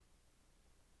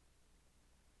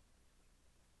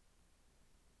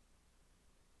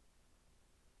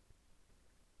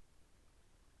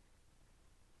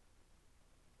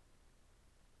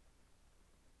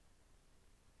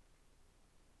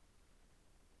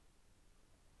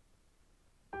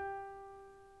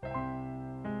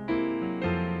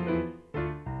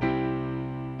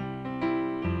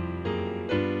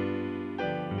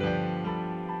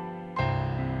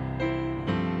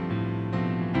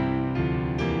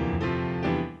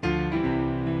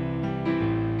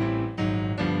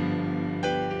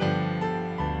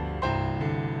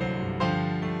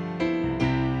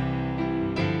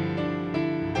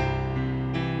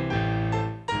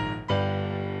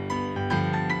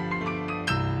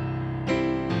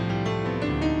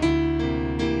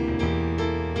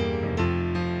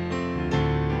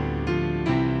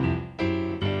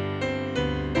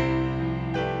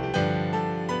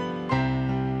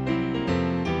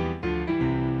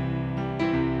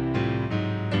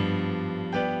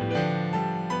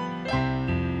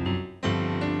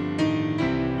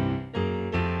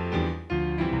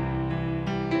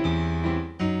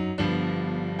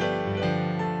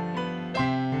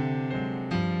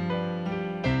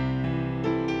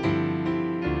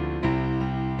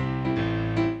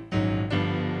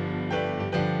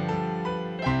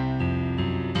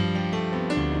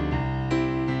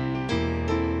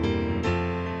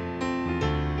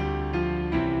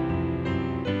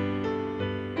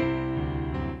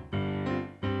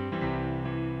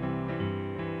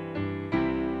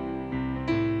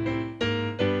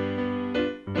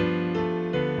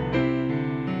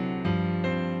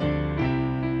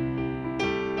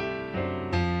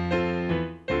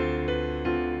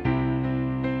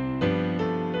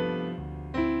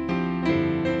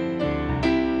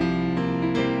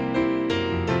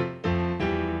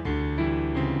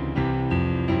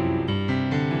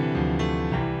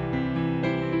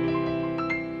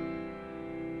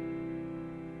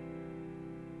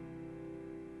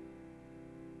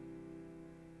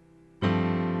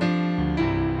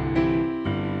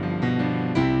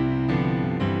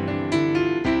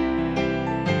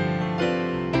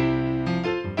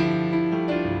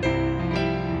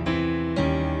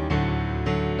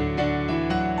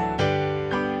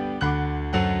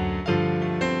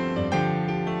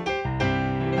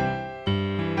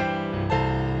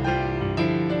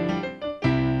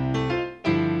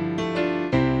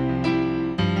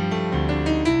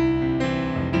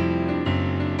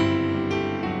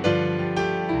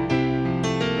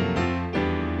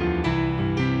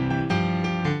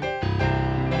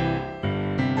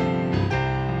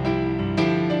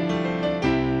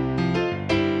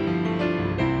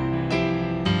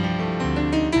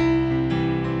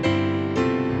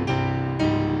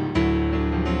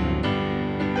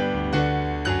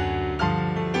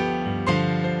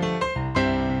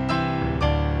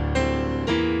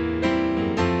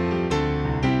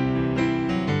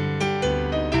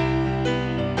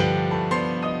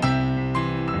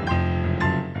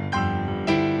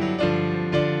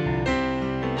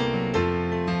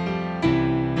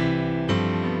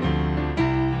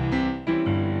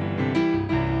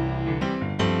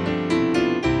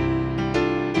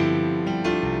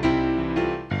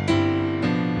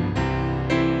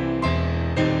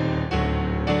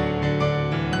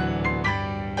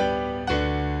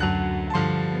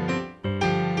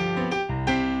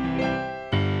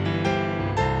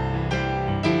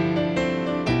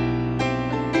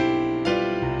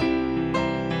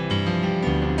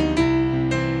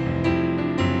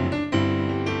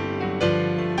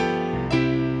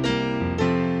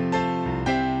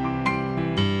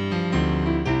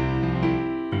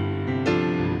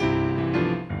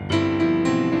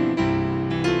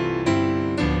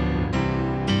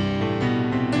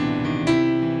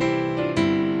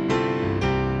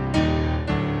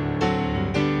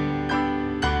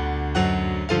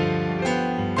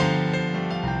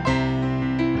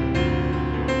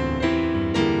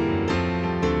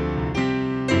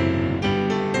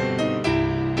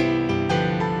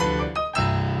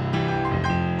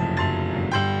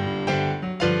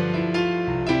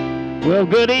Well,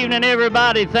 good evening,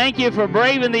 everybody. Thank you for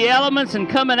braving the elements and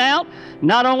coming out,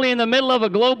 not only in the middle of a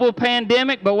global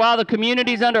pandemic, but while the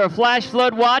community's under a flash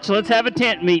flood watch. Let's have a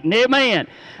tent meeting. Amen.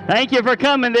 Thank you for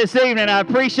coming this evening. I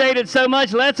appreciate it so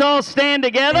much. Let's all stand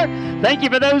together. Thank you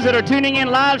for those that are tuning in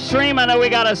live stream. I know we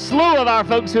got a slew of our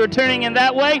folks who are tuning in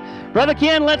that way. Brother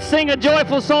Ken, let's sing a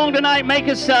joyful song tonight. Make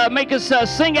us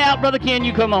sing out. Brother Ken,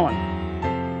 you come on.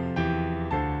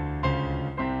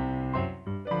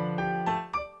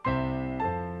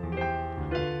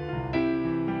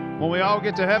 When we all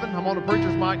get to heaven, I'm on the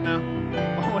preacher's mic now.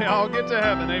 When we all get to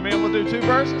heaven, amen. We'll do two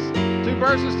verses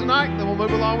tonight, then we'll move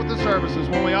along with the services.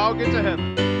 When we all get to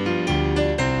heaven.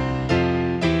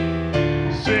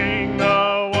 Sing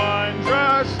the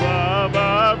wondrous love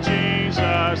of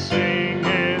Jesus, sing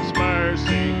His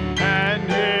mercy and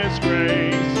His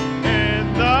grace.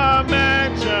 In the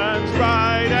mansions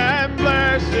bright and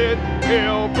blessed,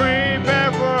 He'll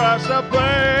prepare for us a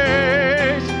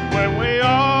place when we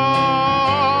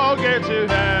all get to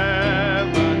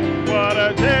heaven. What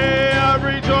a day of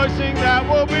rejoicing that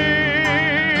will be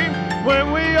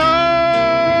when we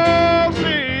all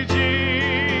see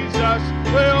Jesus.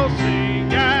 We'll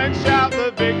sing and shout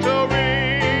the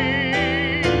victory.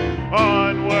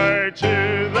 Onward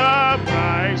to the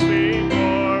prize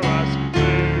before us,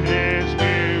 soon His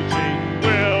beauty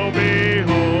will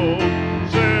behold.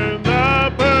 Soon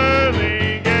the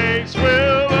pearly gates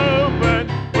will open,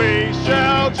 we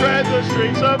shall tread the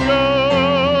streets of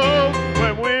gold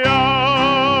when we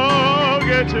all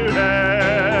get to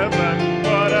heaven.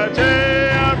 What a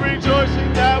day of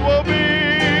rejoicing that will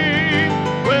be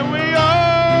when we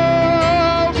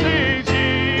all see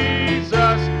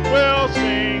Jesus. We'll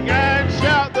sing and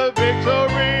shout the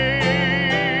victory.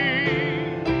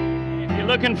 If you're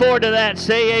looking forward to that,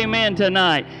 say amen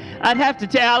tonight. I'd have to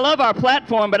tell you, I love our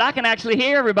platform, but I can actually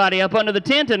hear everybody up under the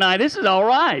tent tonight. This is all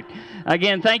right.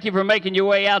 Again, thank you for making your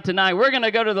way out tonight. We're going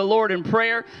to go to the Lord in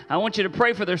prayer. I want you to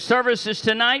pray for their services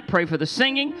tonight. Pray for the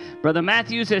singing. Brother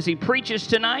Matthews as he preaches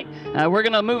tonight. We're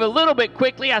going to move a little bit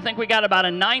quickly. I think we got about a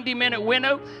 90-minute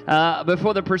window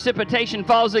before the precipitation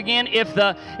falls again. If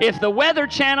the Weather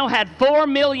Channel had 4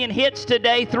 million hits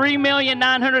today,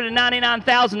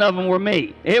 3,999,000 of them were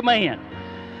me. Amen.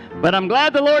 But I'm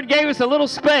glad the Lord gave us a little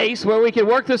space where we could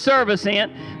work the service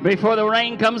in before the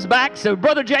rain comes back. So,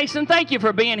 Brother Jason, thank you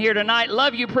for being here tonight.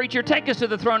 Love you, preacher. Take us to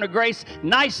the throne of grace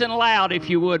nice and loud, if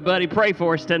you would, buddy. Pray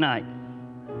for us tonight.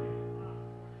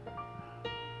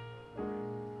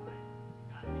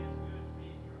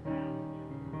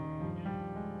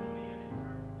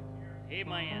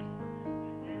 Amen.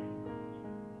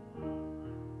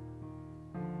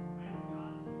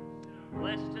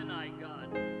 Bless tonight,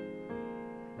 God.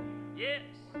 Yes.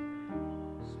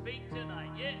 Speak tonight.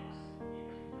 Yes.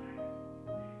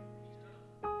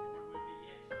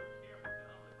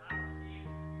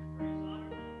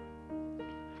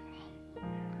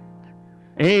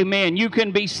 Amen. You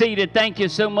can be seated. Thank you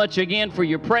so much again for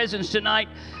your presence tonight.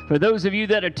 For those of you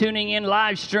that are tuning in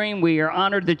live stream, we are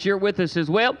honored that you're with us as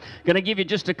well. Going to give you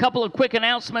just a couple of quick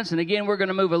announcements, and again, we're going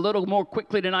to move a little more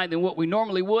quickly tonight than what we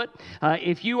normally would.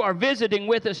 If you are visiting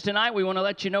with us tonight, we want to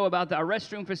let you know about our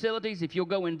restroom facilities. If you'll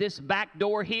go in this back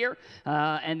door here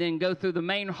and then go through the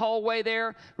main hallway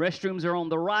there, restrooms are on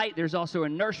the right. There's also a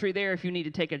nursery there if you need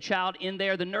to take a child in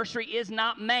there. The nursery is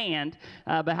not manned,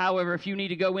 but however, if you need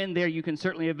to go in there, you can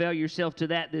certainly avail yourself to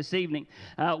that this evening.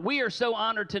 We are so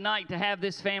honored tonight to have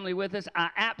this family with us.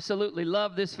 I absolutely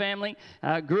love this family.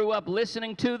 Grew up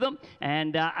listening to them,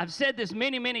 and I've said this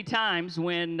many, many times.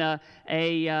 When a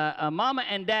mama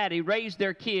and daddy raise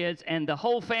their kids and the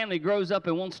whole family grows up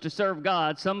and wants to serve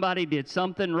God, somebody did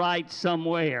something right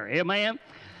somewhere. Amen?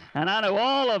 And I know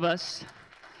all of us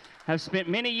have spent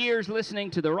many years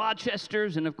listening to the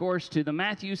Rochesters and, of course, to the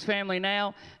Matthews family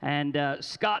now. And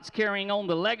Scott's carrying on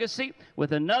the legacy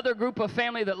with another group of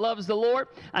family that loves the Lord.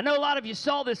 I know a lot of you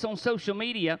saw this on social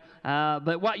media,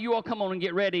 but what you all come on and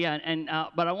get ready.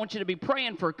 But I want you to be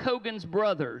praying for Cogan's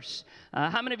brothers.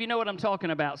 How many of you know what I'm talking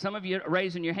about? Some of you are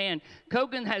raising your hand.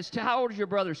 Cogan has, how old is your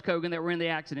brothers, Cogan, that were in the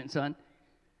accident, son?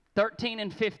 13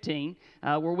 and 15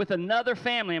 were with another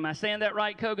family. Am I saying that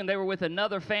right, Cogan? They were with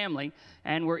another family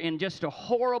and were in just a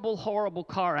horrible, horrible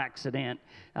car accident.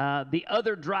 The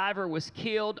other driver was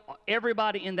killed.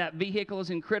 Everybody in that vehicle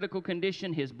is in critical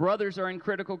condition. His brothers are in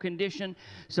critical condition.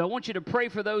 So I want you to pray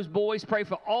for those boys. Pray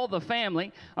for all the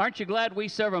family. Aren't you glad we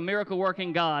serve a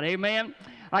miracle-working God? Amen.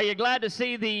 Are you glad to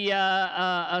see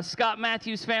the Scott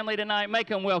Matthews family tonight? Make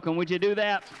them welcome. Would you do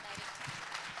that?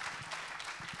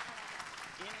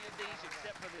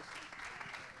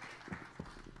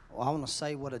 Well, I want to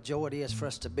say what a joy it is for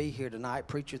us to be here tonight.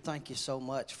 Preacher, thank you so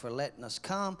much for letting us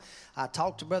come. I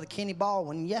talked to Brother Kenny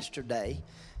Baldwin yesterday,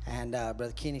 and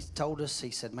Brother Kenny told us,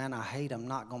 he said, man, I hate I'm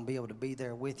not going to be able to be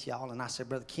there with y'all. And I said,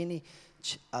 Brother Kenny,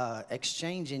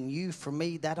 exchanging you for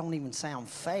me, that don't even sound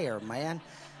fair, man.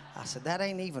 I said, that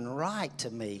ain't even right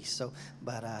to me. So,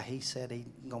 but he said he's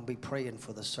going to be praying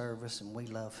for the service, and we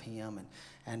love him.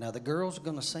 And the girls are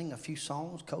going to sing a few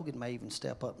songs. Kogan may even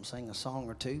step up and sing a song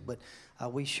or two, but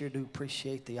we sure do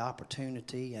appreciate the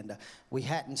opportunity. And we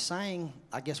hadn't sang,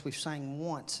 I guess we've sang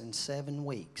once in 7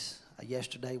 weeks.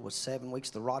 Yesterday was 7 weeks.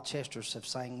 The Rochesters have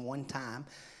sang one time.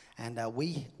 And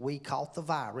we caught the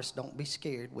virus. Don't be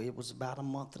scared. It was about a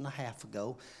month and a half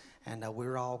ago. And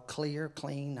we're all clear,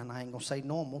 clean, and I ain't going to say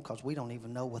normal because we don't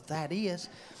even know what that is.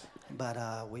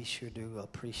 But we sure do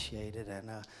appreciate it.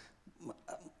 And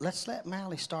let's let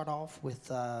Mally start off with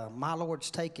My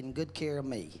Lord's Taking Good Care of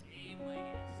Me. Amen.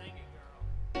 Sing it, girl.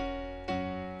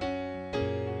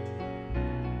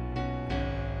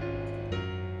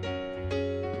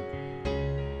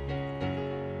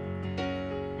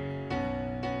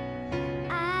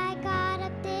 I got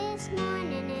up this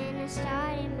morning and I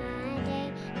started my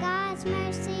day. God's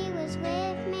mercy was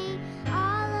with me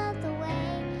all of the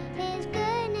way. His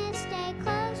goodness stayed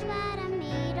close by to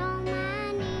meet all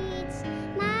my needs.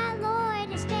 My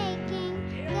Lord is taking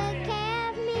good care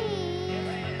of me.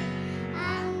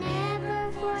 I'm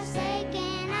never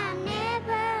forsaken, I'm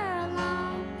never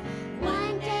alone.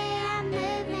 One day I'm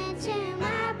moving to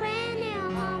my brand new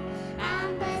home.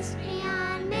 I'm blessed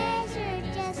beyond measure,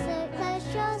 just look close,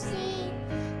 you'll see.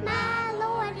 My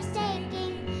Lord is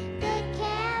taking good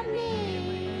care of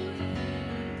me.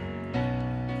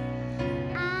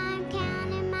 I'm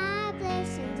counting my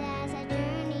blessings as I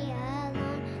journey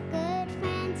alone. Good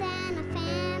friends and a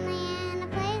family and a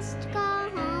place to call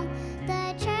home.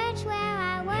 The church where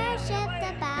I worship,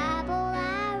 the Bible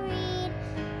I read.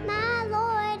 My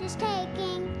Lord is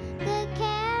taking good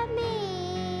care of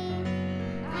me.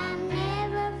 I'm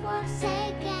never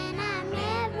forsaken, I'm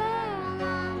never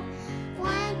alone.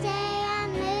 One day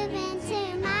I'm moving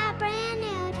to my brand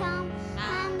new home.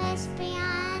 I'm blessed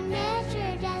beyond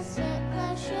measure, just look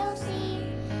close, you'll see.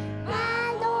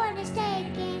 My Lord is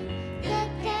taking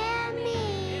good care of me.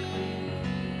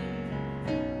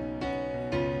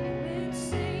 When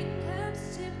Satan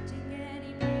comes tempting and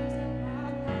he brings up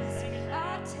my past, I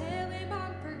tell him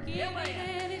I'm forgiven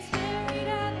and it's buried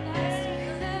at last.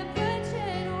 The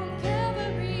bloodshed on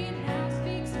Calvary now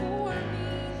speaks for me.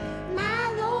 My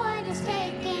Lord is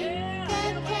taking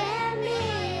good care of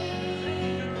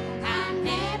me. I'm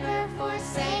never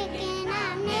forsaken,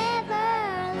 I'm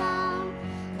never alone.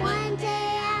 One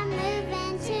day I'm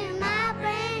moving to my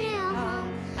brand new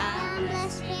home. I'm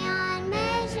blessed beyond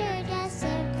measure, just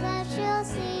look close, you'll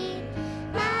see.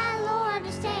 My Lord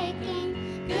is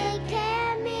taking good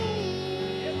care of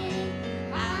me.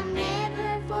 I'm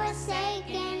never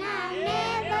forsaken, I'm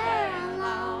never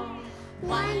alone.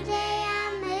 One day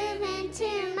I'm moving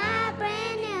to my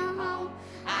brand new home.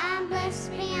 I'm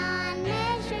blessed beyond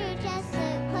measure, just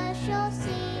look close, you'll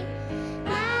see.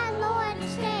 My Lord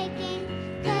is taking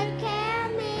good care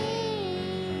of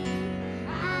me.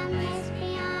 I'm blessed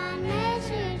beyond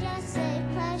measure, just look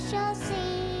close, you'll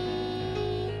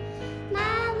see.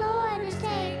 My Lord is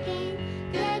taking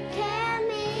good care of me.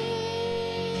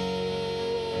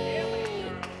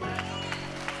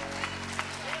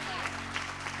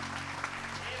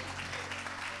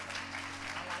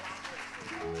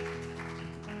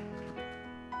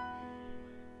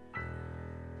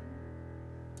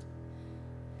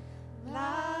 La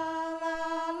la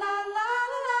la la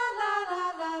la la la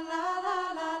la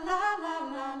la la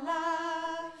la la.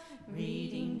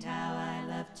 Redeemed, how I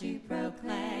love to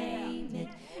proclaim it.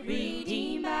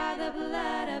 Redeemed by the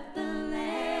blood of the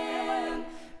Lamb.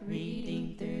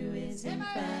 Redeemed through His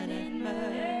infinite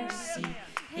mercy.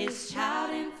 His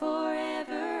child and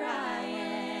forever I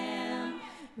am.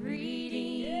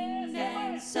 Redeemed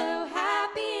and so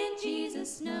happy in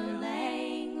Jesus, no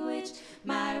language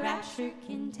my rapture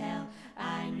can tell.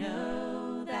 I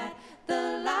know that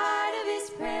the light of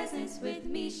His presence with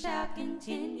me shall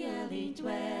continually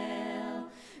dwell.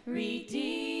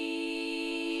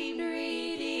 Redeemed,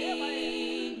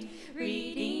 redeemed,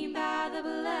 redeemed by the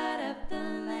blood of the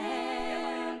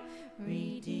Lamb.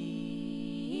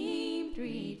 Redeemed,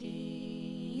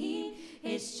 redeemed,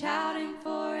 His child and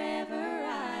forever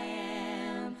I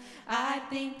am. I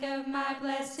think of my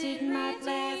blessed Redeemer.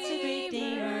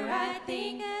 I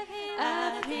think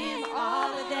of Him all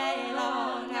the day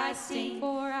long. I sing,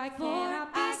 for I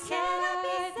cannot be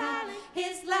silent.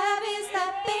 His love is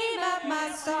the theme of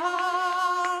my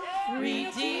song.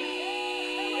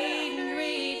 Redeemed,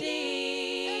 redeemed.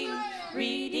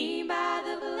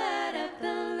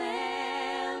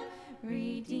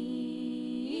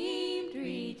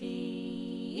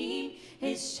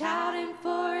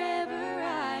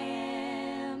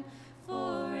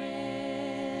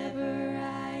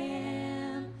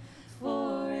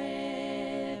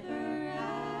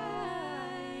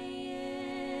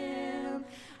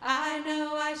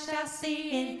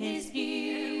 see in his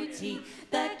beauty,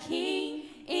 the King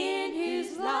in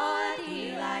whose law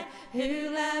delight,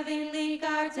 who lovingly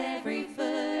guards every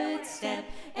footstep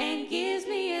and gives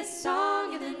me a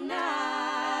song in the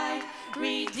night.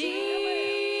 Redeemed,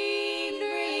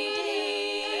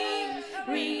 redeemed,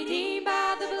 redeemed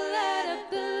by the blood of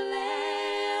the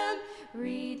Lamb.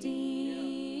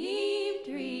 Redeemed,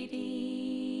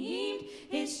 redeemed,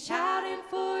 his child and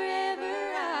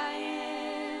forever I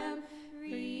am.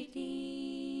 Redeemed,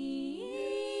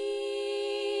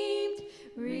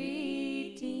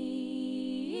 redeemed,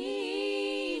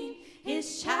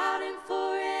 his child and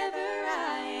forever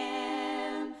I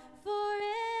am.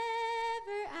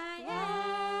 Forever I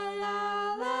am. La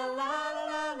la la la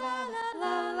la la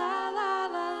la la la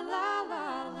la la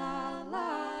la la.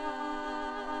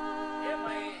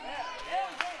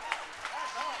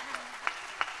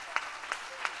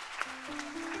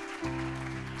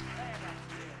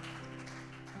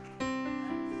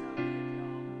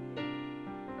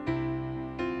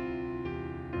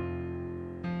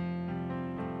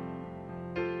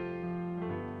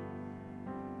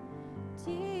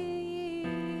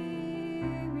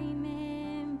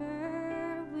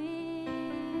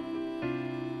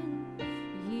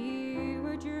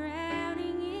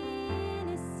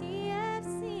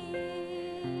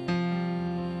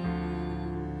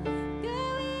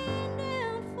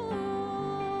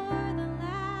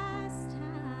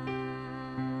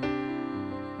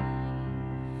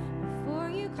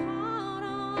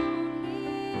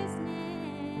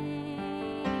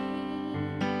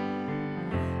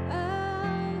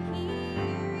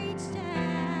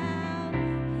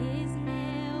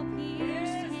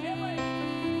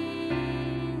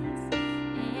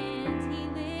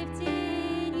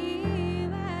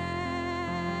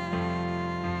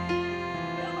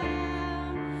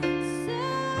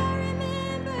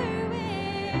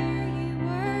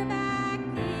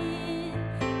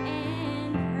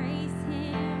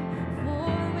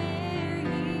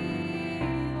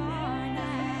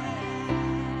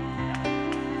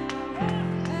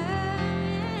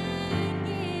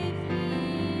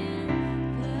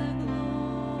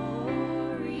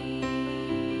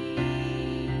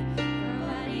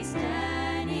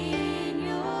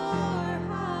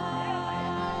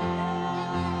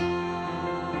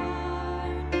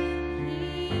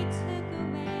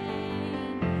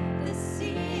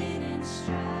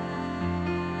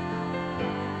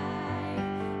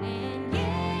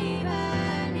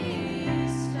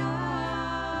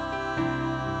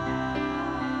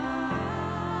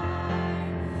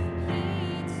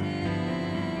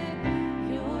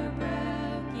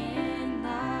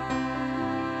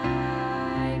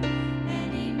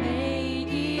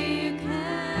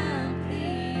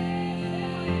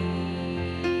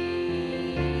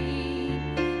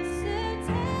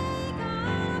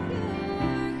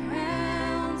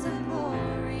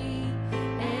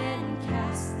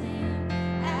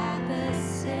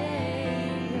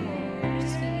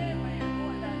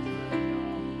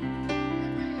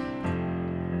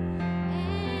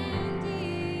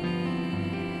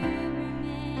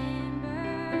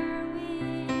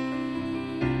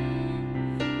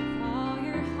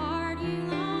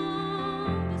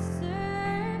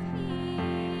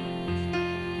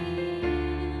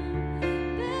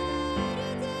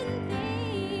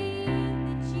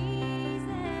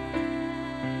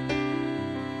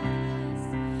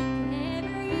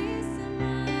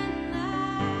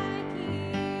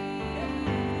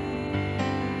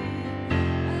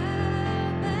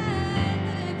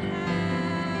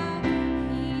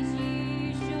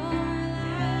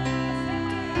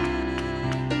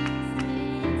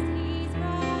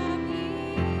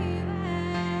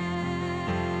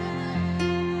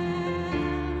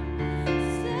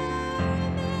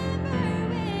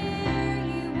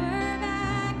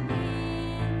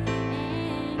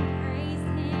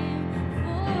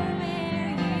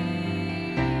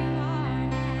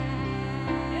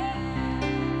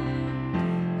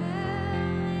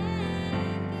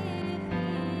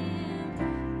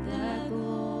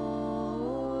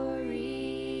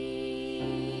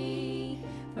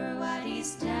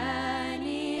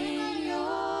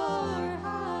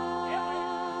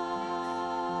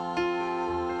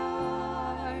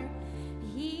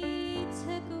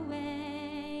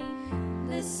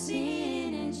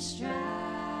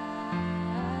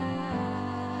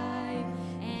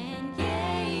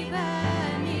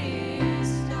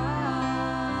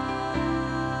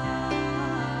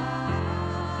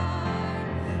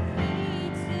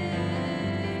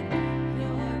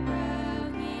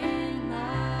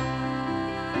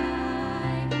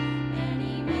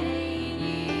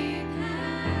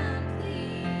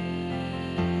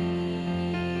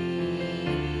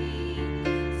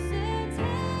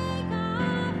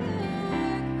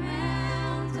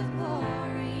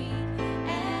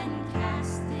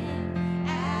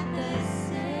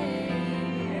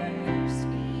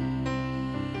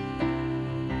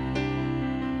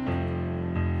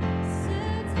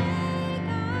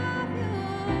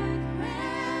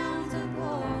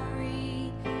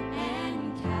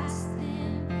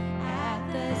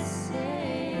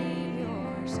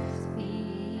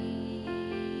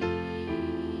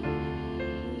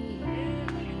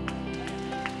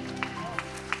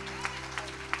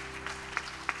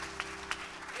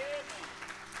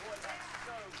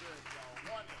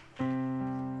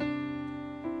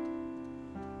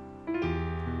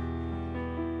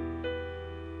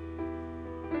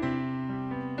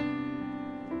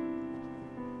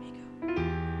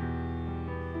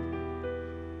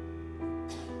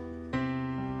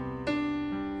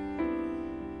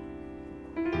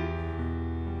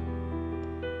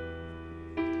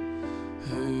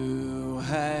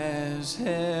 has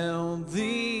held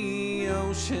the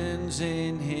oceans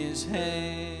in his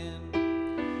hand?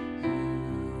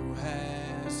 Who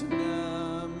has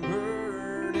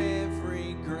numbered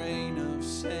every grain of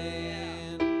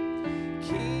sand?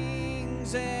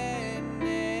 Kings and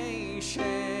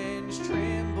nations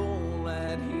tremble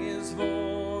at his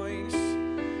voice.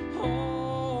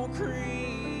 All creation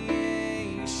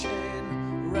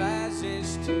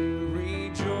rises to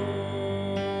rejoice.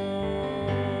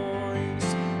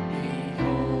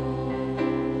 Behold,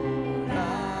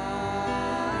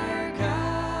 our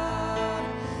God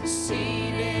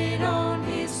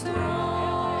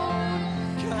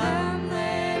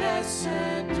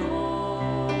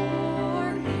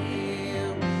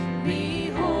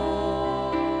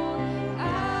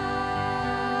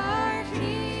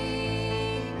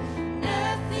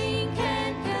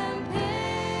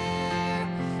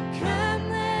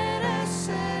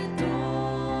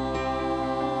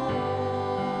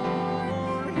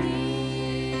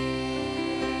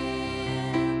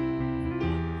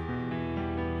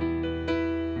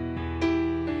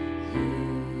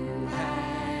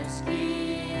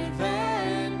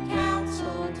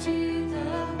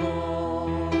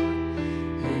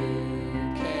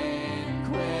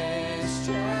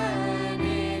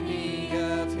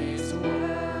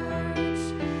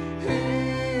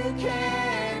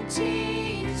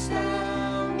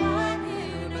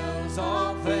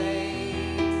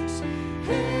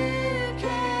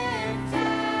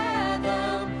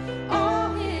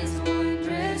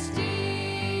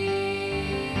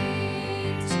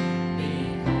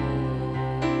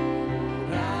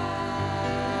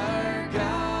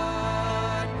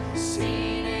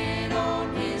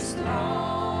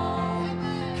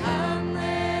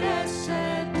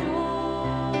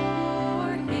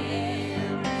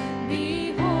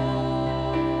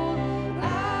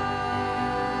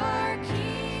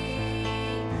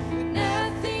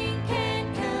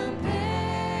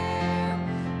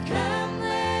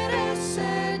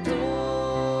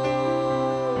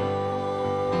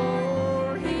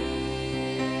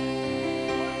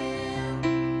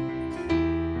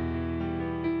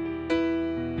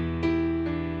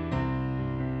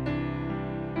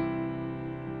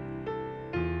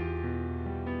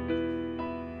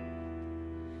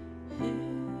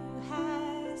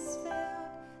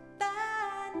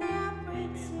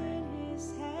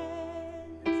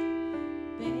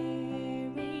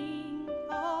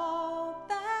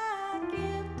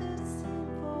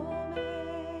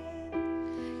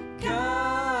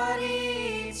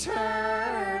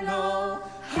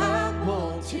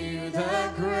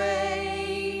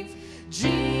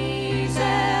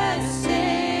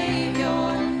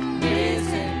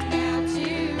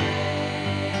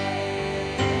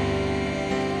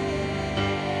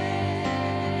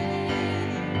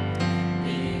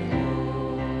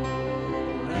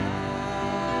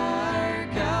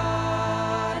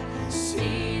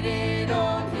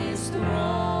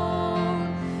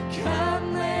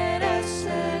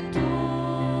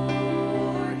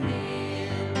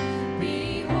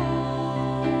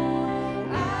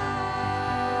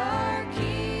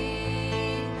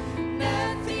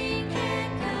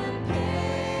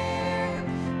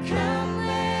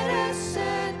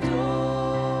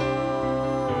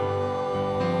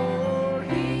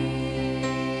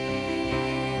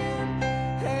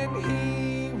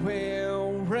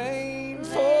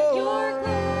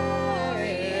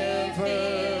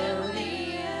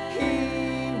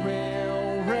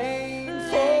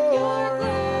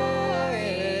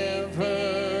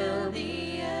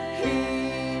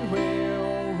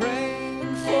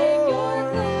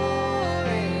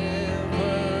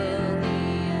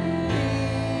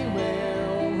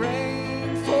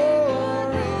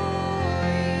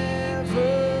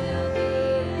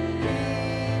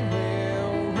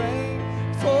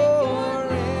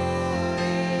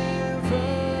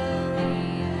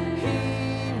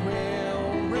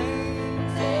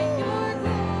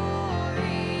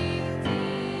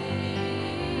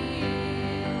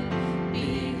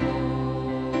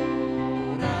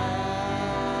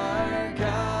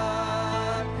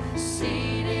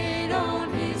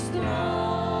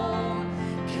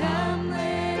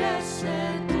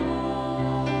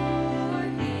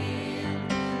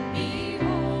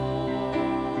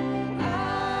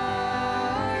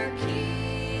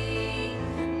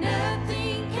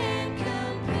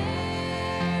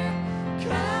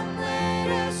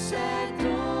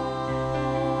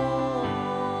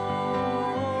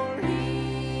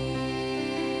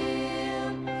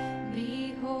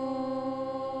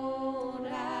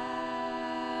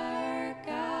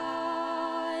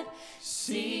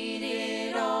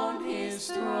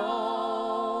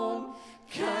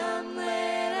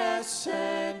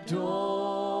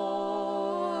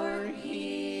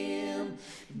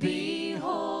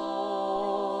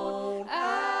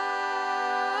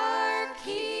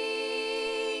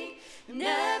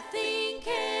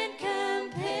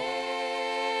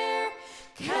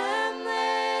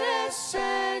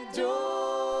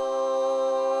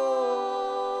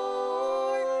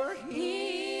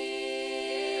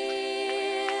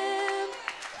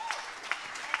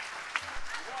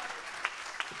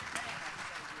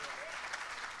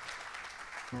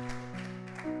Morning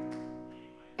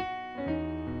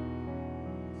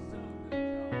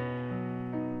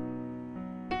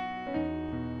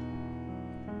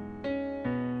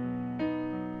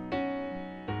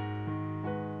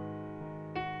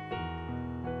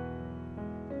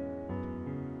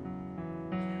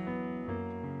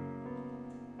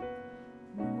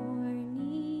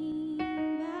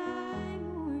by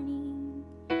morning,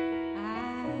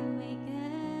 I wake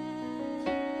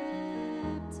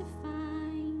up to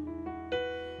find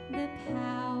the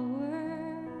power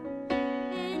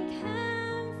and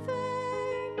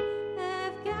comfort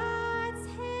of God's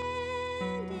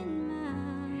hand in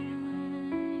mine.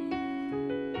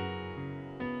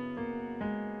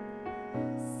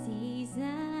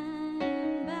 Season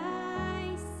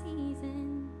by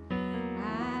season,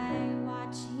 I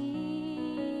watch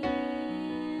Him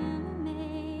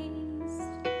amazed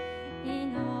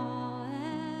in all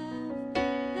of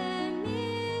the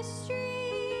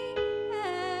mystery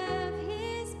of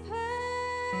His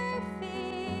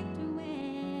perfect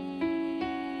ways.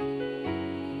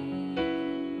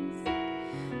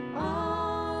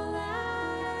 All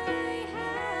I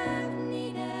have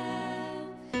need of,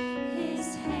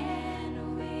 His hand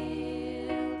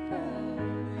will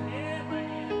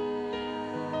provide.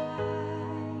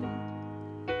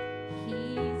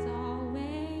 He's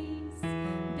always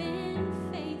been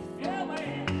faithful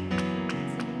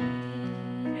to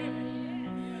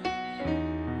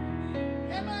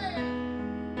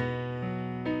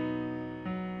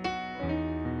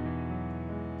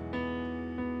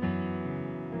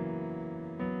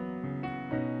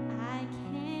I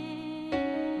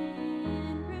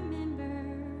can remember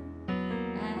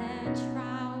a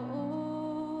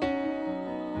trial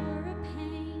or a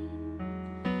pain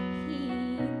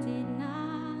He did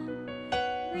not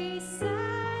recycle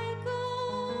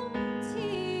to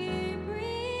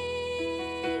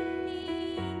bring me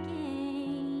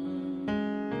gain.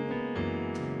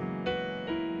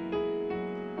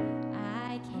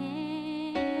 I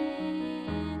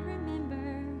can remember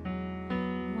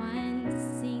one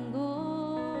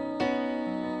single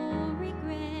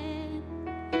regret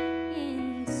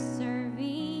in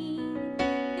serving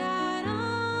God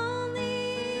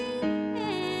only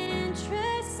and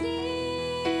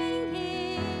trusting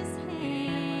His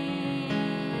hand.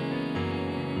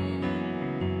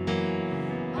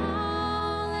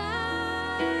 All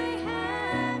I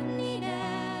have need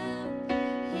of,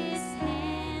 His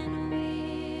hand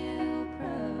will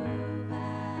provide.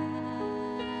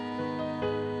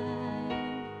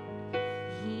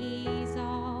 He's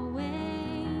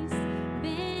always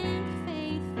been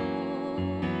faithful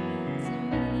to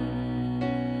me.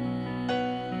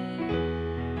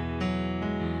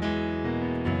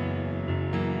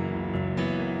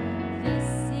 This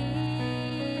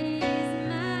is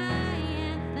my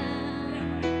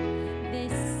anthem.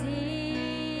 This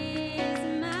is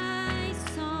my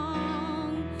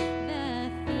song,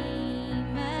 the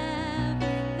theme of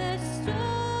the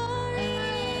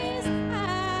stories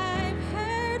I've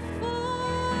heard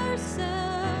for so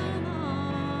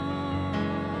long.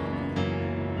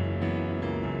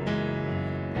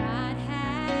 God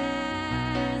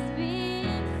has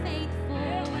been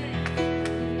faithful.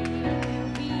 He'll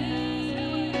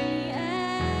be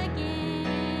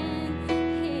again.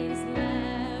 His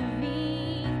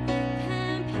loving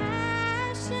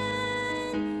compassion,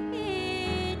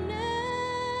 it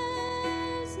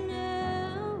knows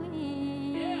no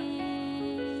end.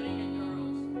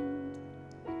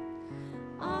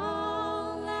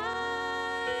 All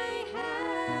I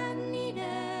have need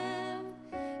of,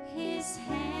 His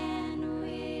hand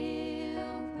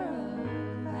will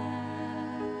provide.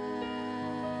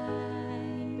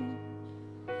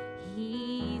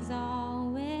 He's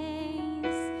always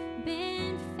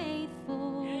been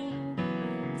faithful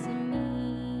to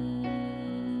me.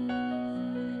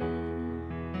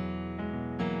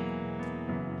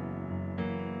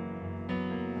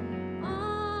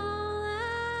 All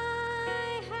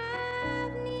I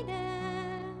have need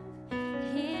of,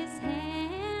 His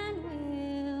hand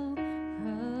will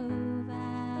provide.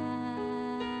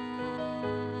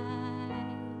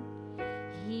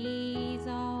 He's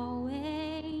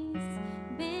always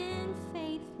been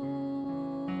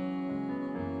faithful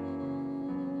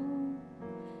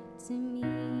to me.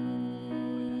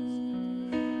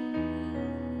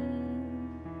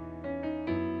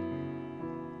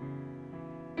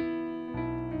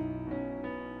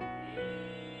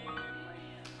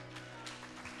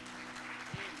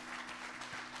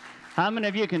 How many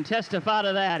of you can testify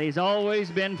to that? He's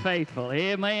always been faithful.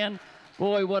 Amen.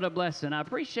 Boy, what a blessing. I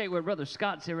appreciate what Brother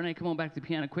Scott said. Renee, come on back to the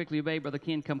piano quickly, babe. Brother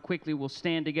Ken, come quickly. We'll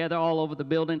stand together all over the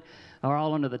building or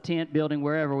all under the tent building,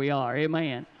 wherever we are.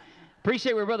 Amen.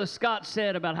 Appreciate what Brother Scott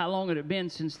said about how long it had been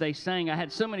since they sang. I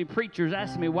had so many preachers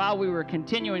asking me why we were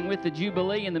continuing with the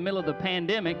Jubilee in the middle of the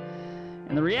pandemic.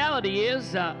 And the reality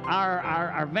is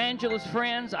our evangelist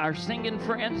friends, our singing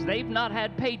friends, they've not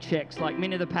had paychecks like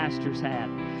many of the pastors had.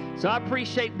 So I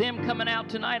appreciate them coming out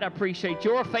tonight. I appreciate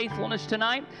your faithfulness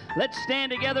tonight. Let's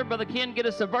stand together. Brother Ken, get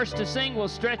us a verse to sing. We'll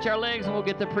stretch our legs and we'll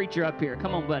get the preacher up here.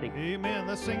 Come on, buddy. Amen.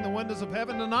 Let's sing the windows of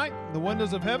heaven tonight. The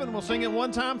windows of heaven. We'll sing it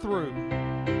one time through.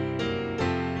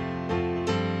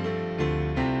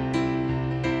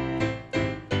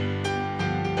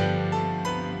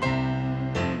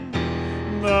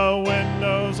 The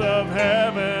windows of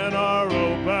heaven are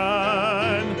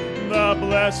open. The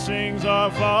blessings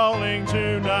are falling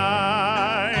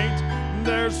tonight.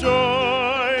 There's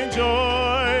joy,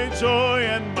 joy, joy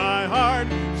in my heart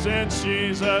since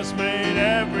Jesus made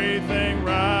everything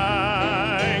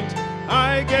right.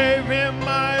 I gave him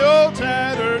my old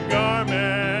tattered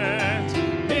garment.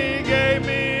 He gave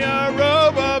me a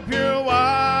robe of pure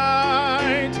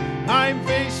white. I'm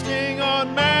feasting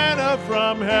on manna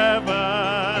from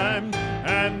heaven.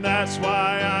 That's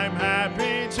why I'm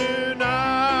happy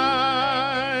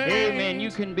tonight. Amen. You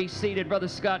can be seated. Brother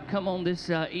Scott, come on this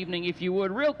evening, if you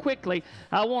would. Real quickly,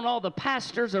 I want all the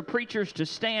pastors or preachers to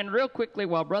stand real quickly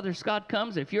while Brother Scott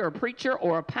comes. If you're a preacher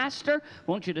or a pastor,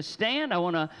 I want you to stand. I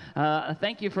want to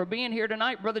thank you for being here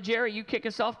tonight. Brother Jerry, you kick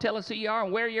us off. Tell us who you are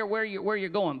and where you're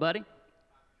going, buddy.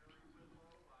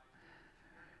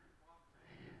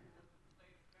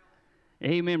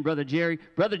 Amen, Brother Jerry.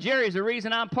 Brother Jerry is the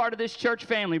reason I'm part of this church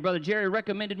family. Brother Jerry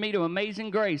recommended me to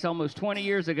Amazing Grace almost 20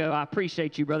 years ago. I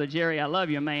appreciate you, Brother Jerry. I love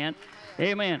you, man.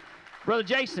 Amen. Brother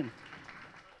Jason.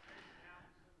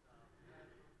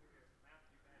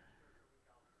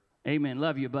 Amen.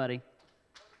 Love you, buddy.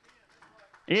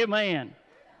 Amen.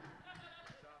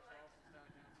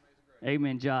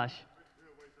 Amen, Josh.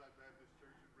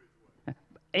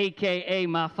 A.K.A.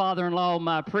 my father-in-law,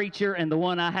 my preacher, and the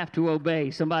one I have to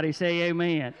obey. Somebody say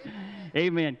amen.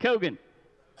 Amen. Cogan.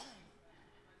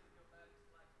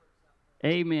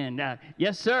 Amen.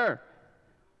 Yes, sir.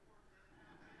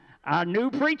 Our new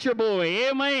preacher boy.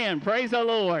 Amen. Praise the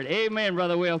Lord. Amen,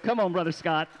 Brother Will. Come on, Brother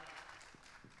Scott.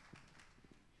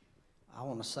 I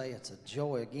want to say it's a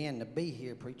joy again to be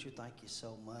here, preacher. Thank you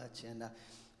so much. And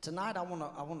tonight I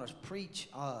want to preach.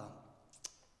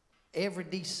 Every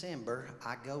December,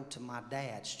 I go to my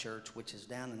dad's church, which is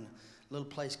down in a little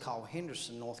place called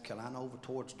Henderson, North Carolina, over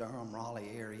towards Durham, Raleigh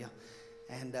area.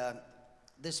 And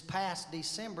this past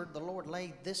December, the Lord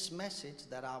laid this message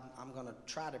that I'm going to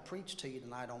try to preach to you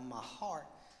tonight on my heart.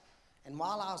 And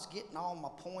while I was getting all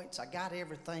my points, I got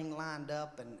everything lined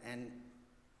up and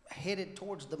headed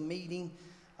towards the meeting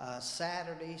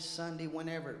Saturday, Sunday,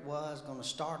 whenever it was, going to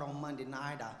start on Monday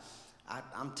night.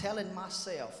 I'm telling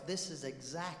myself this is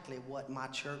exactly what my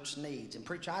church needs. And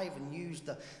preacher, I even used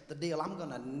the deal. I'm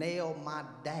going to nail my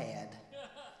dad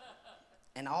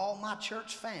and all my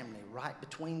church family right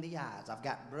between the eyes. I've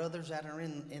got brothers that are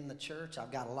in the church.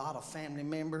 I've got a lot of family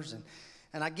members.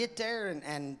 And I get there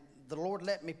and the Lord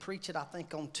let me preach it, I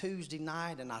think, on Tuesday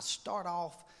night. And I start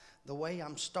off the way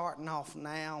I'm starting off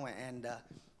now. And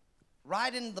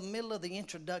right in the middle of the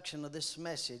introduction of this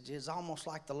message is almost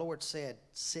like the Lord said,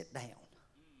 sit down.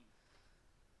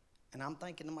 And I'm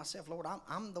thinking to myself, Lord,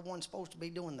 I'm the one supposed to be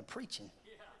doing the preaching.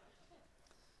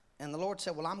 And the Lord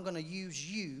said, well, I'm going to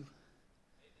use you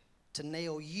to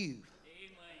nail you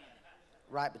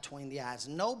right between the eyes.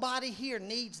 Nobody here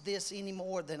needs this any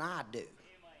more than I do.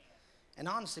 And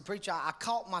honestly, preacher, I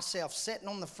caught myself sitting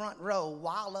on the front row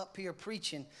while up here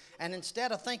preaching. And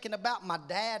instead of thinking about my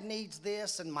dad needs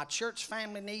this and my church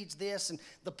family needs this and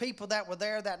the people that were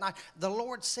there that night, the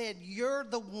Lord said, you're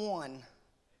the one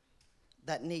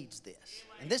that needs this.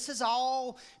 And this is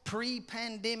all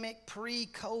pre-pandemic,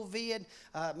 pre-COVID.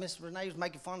 Miss Renee was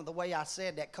making fun of the way I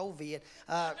said that, COVID.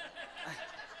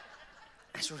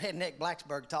 That's redneck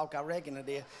Blacksburg talk, I reckon it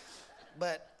is.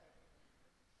 But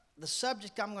the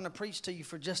subject I'm going to preach to you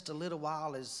for just a little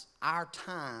while is our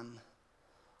time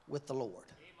with the Lord.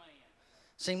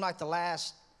 Seemed like the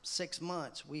last 6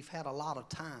 months we've had a lot of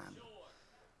time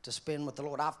to spend with the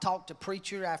Lord. I've talked to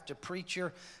preacher after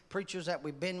preacher, preachers that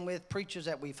we've been with, preachers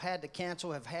that we've had to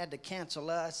cancel, have had to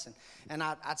cancel us. And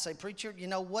I'd say, preacher, you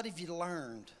know, what have you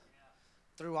learned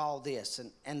through all this?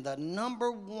 And the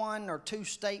number one or two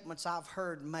statements I've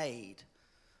heard made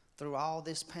through all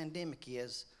this pandemic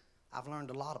is, I've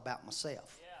learned a lot about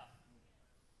myself.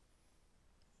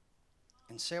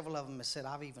 And several of them have said,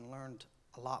 I've even learned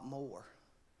a lot more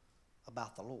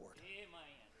about the Lord.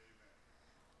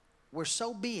 We're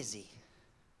so busy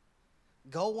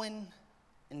going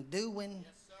and doing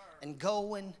and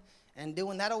going and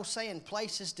doing. That old saying,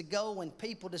 places to go and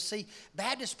people to see.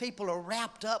 Baptist people are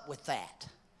wrapped up with that.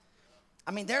 I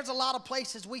mean, there's a lot of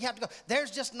places we have to go. There's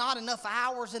just not enough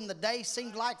hours in the day,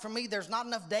 seems like for me. There's not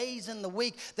enough days in the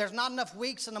week. There's not enough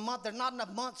weeks in a month. There's not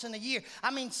enough months in a year.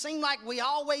 I mean, seem like we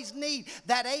always need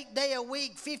that 8 day a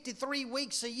week, 53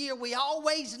 weeks a year. We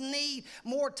always need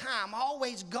more time,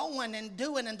 always going and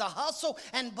doing, and the hustle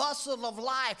and bustle of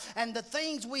life and the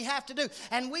things we have to do.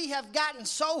 And we have gotten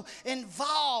so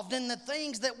involved in the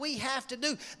things that we have to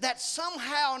do that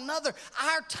somehow or another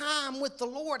our time with the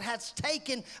Lord has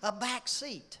taken a back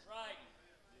seat. Right.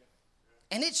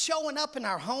 And it's showing up in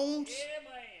our homes. Yeah,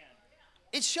 man.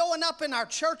 It's showing up in our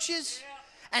churches. Yeah.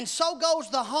 And so goes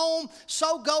the home,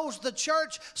 so goes the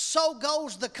church, so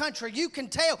goes the country. You can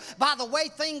tell by the way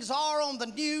things are on the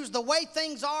news, the way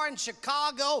things are in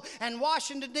Chicago and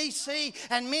Washington, D.C.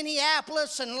 and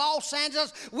Minneapolis and Los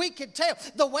Angeles. We can tell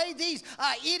the way these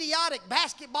idiotic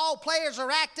basketball players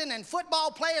are acting and football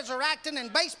players are acting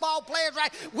and baseball players are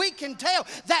acting. We can tell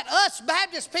that us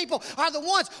Baptist people are the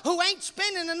ones who ain't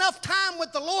spending enough time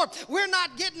with the Lord. We're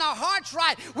not getting our hearts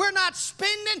right. We're not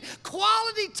spending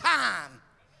quality time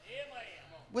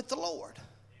with the Lord.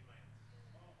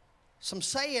 Some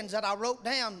sayings that I wrote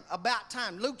down about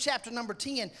time. Luke chapter number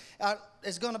 10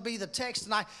 is going to be the text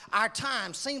tonight. Our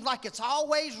time seems like it's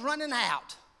always running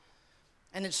out,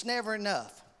 and it's never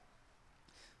enough.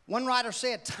 One writer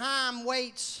said, time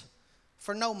waits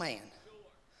for no man.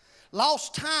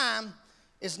 Lost time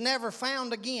is never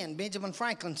found again. Benjamin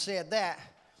Franklin said that.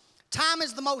 Time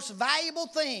is the most valuable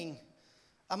thing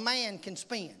a man can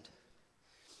spend.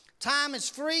 Time is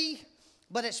free,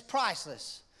 but it's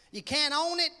priceless. You can't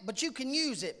own it, but you can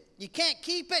use it. You can't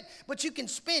keep it, but you can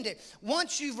spend it.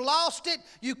 Once you've lost it,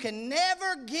 you can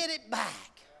never get it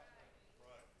back.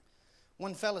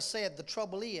 One fella said, the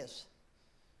trouble is,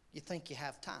 you think you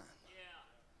have time.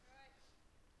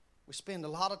 We spend a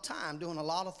lot of time doing a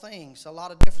lot of things, a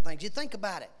lot of different things. You think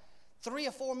about it. 3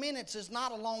 or 4 minutes is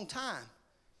not a long time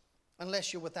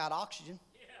unless you're without oxygen.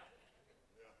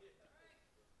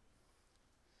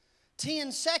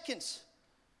 10 seconds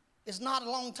is not a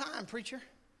long time, preacher,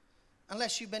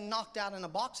 unless you've been knocked out in a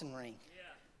boxing ring.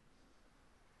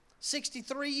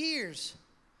 63 years.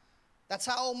 That's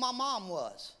how old my mom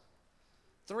was.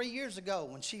 3 years ago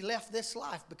when she left this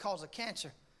life because of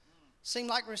cancer. Seemed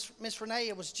like Miss Renee,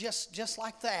 it was just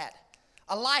like that.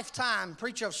 A lifetime,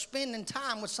 preacher, of spending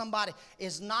time with somebody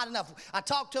is not enough. I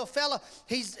talked to a fella,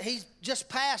 he's just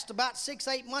passed about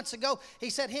 6-8 months ago. He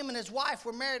said him and his wife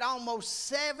were married almost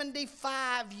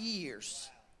 75 years.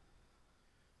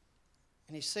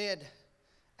 And he said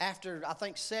after, I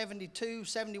think, 72,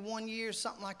 71 years,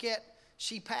 something like that,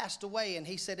 she passed away. And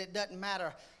he said it doesn't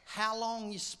matter how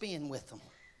long you spend with them.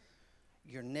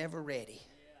 You're never ready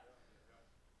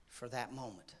for that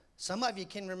moment. Some of you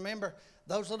can remember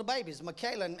those little babies,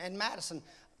 Michaela and Madison,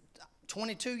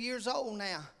 22 years old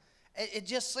now. It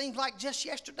just seems like just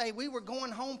yesterday we were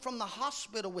going home from the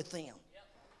hospital with them.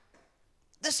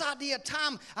 This idea of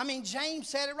time, I mean, James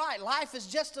said it right. Life is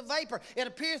just a vapor. It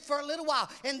appears for a little while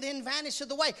and then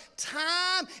vanisheth away.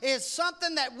 Time is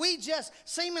something that we just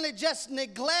seemingly just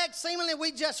neglect, seemingly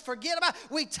we just forget about.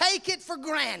 We take it for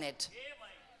granted.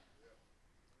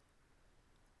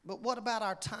 But what about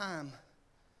our time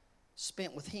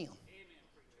spent with Him?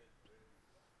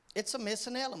 It's a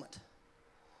missing element.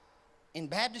 In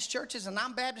Baptist churches, and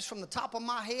I'm Baptist from the top of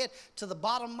my head to the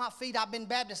bottom of my feet. I've been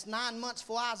Baptist 9 months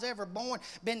before I was ever born.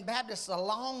 Been Baptist a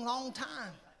long, long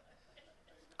time.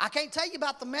 I can't tell you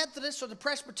about the Methodists or the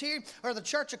Presbyterian or the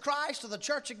Church of Christ or the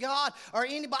Church of God or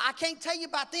anybody. I can't tell you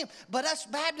about them. But us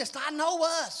Baptists, I know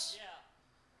us. Yeah.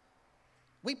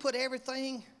 We put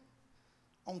everything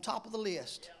on top of the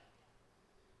list.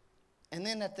 Yeah. And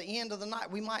then at the end of the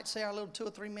night, we might say our little 2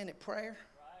 or 3 minute prayer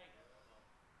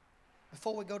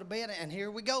before we go to bed. And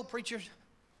here we go, preachers.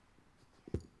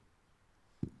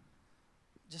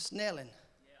 Just nailing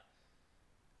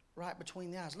right between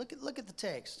the eyes. Look at the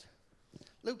text.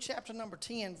 Luke chapter number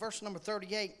 10, verse number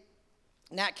 38.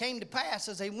 Now it came to pass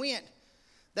as they went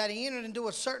that he entered into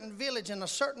a certain village, and a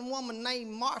certain woman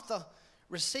named Martha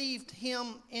received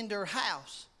him into her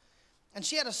house. And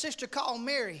she had a sister called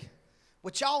Mary,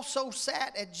 which also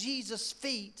sat at Jesus'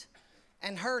 feet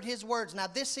and heard his words. Now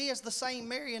this is the same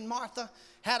Mary and Martha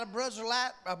had a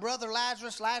brother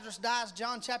Lazarus. Lazarus dies,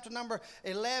 John chapter number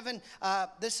 11.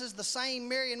 This is the same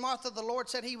Mary and Martha. The Lord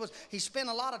said he spent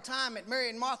a lot of time at Mary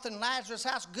and Martha and Lazarus'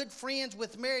 house. Good friends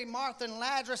with Mary, Martha, and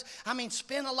Lazarus. I mean,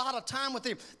 spent a lot of time with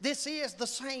them. This is the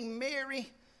same Mary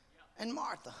and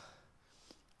Martha.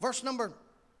 Verse number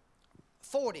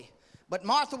 40. But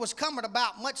Martha was cumbered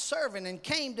about much serving, and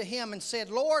came to him and said,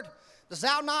 Lord, dost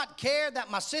thou not care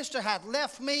that my sister hath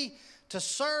left me to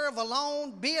serve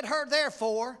alone? Bid her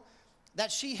therefore that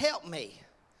she help me.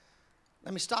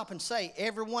 Let me stop and say,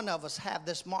 every one of us have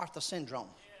this Martha syndrome.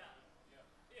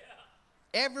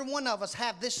 Every one of us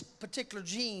have this particular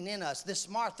gene in us, this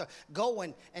Martha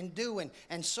going and doing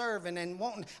and serving and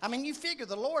wanting. I mean, you figure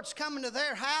the Lord's coming to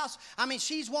their house. I mean,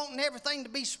 she's wanting everything to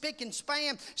be spick and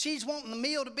span. She's wanting the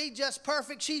meal to be just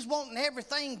perfect. She's wanting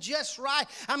everything just right.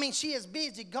 I mean, she is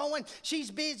busy going. She's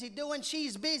busy doing.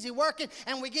 She's busy working.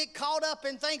 And we get caught up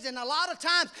in things. And a lot of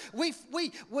times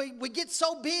we get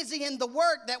so busy in the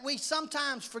work that we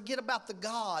sometimes forget about the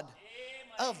God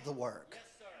of the work.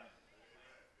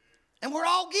 And we're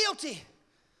all guilty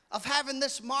of having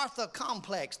this Martha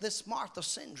complex, this Martha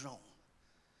syndrome.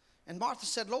 And Martha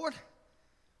said, Lord,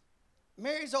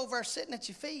 Mary's over there sitting at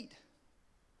your feet.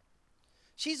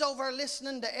 She's over there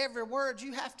listening to every word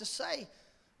you have to say.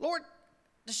 Lord,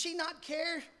 does she not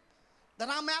care that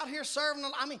I'm out here serving?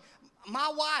 I mean,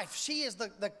 my wife, she is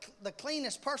the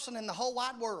cleanest person in the whole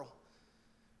wide world.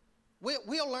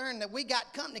 We'll learn that we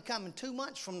got company coming 2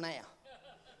 months from now.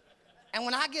 And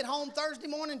when I get home Thursday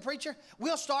morning, preacher,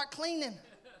 we'll start cleaning.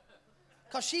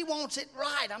 Because she wants it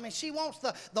right. I mean, she wants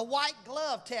the white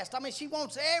glove test. I mean, she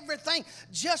wants everything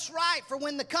just right for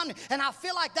when the company. And I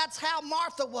feel like that's how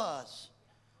Martha was.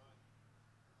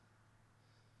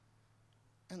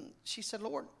 And she said,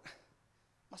 Lord,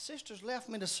 my sister's left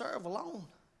me to serve alone.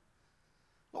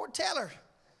 Lord, tell her,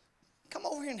 come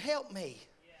over here and help me.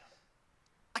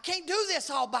 I can't do this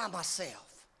all by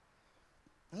myself.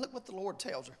 And look what the Lord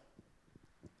tells her.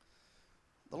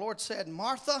 The Lord said,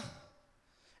 Martha,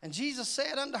 and Jesus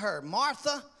said unto her,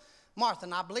 Martha, Martha.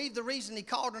 And I believe the reason he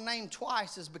called her name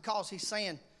twice is because he's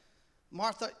saying,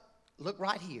 Martha, look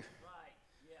right here. Right.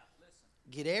 Yeah, listen.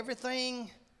 Get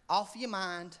everything off your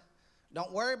mind.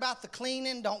 Don't worry about the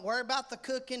cleaning. Don't worry about the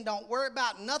cooking. Don't worry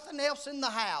about nothing else in the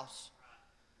house.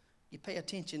 You pay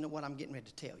attention to what I'm getting ready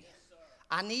to tell you.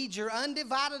 I need your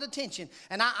undivided attention.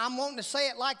 And I'm wanting to say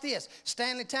it like this.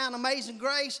 Stanleytown Amazing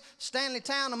Grace,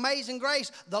 Stanleytown Amazing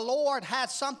Grace, the Lord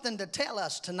has something to tell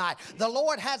us tonight. The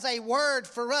Lord has a word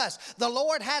for us. The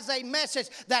Lord has a message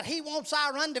that he wants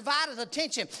our undivided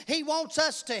attention. He wants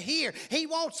us to hear. He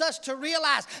wants us to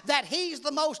realize that he's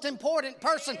the most important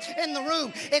person in the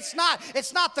room. It's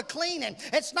not the cleaning.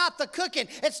 It's not the cooking.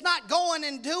 It's not going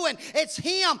and doing. It's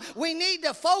him. We need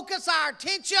to focus our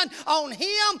attention on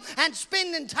him and spending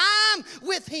time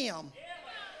with him.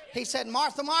 He said,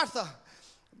 Martha, Martha,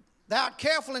 thou art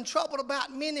careful and troubled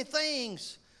about many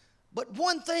things, but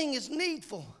one thing is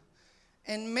needful,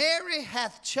 and Mary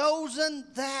hath chosen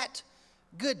that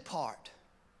good part,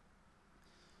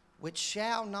 which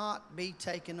shall not be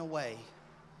taken away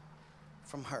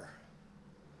from her.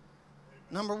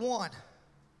 Number one,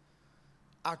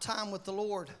 our time with the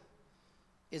Lord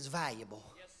is valuable.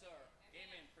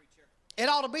 It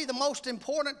ought to be the most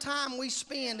important time we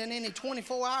spend in any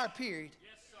 24-hour period.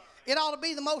 It ought to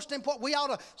be the most important. We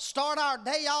ought to start our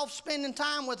day off spending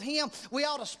time with him. We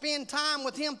ought to spend time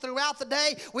with him throughout the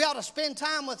day. We ought to spend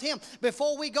time with him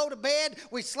before we go to bed.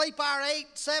 We sleep our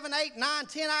 7, 8, 9,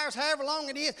 10 hours, however long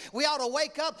it is. We ought to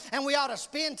wake up and we ought to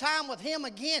spend time with him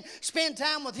again. Spend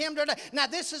time with him today. Now,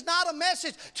 this is not a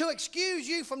message to excuse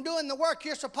you from doing the work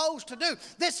you're supposed to do.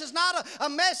 This is not a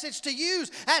message to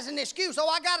use as an excuse. Oh,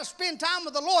 I got to spend time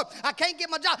with the Lord. I can't get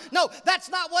my job. No,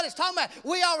 that's not what it's talking about.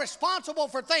 We are responsible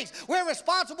for things. We're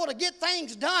responsible to get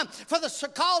things done for the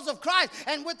cause of Christ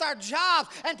and with our jobs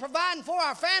and providing for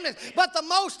our families. But the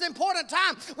most important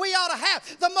time we ought to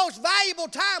have, the most valuable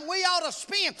time we ought to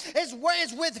spend is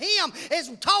with him, is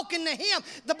talking to him.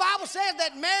 The Bible says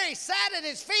that Mary sat at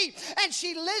his feet and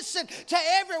she listened to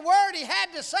every word he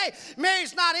had to say.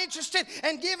 Mary's not interested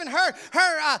in giving her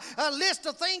a list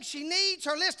of things she needs,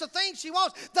 her list of things she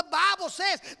wants. The Bible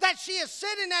says that she is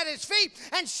sitting at his feet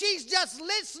and she's just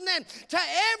listening to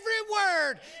every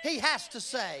word he has to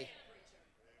say.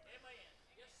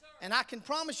 And I can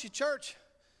promise you, church,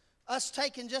 us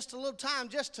taking just a little time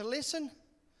just to listen,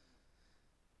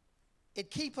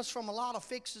 it keeps us from a lot of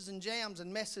fixes and jams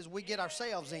and messes we get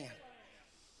ourselves in.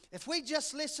 If we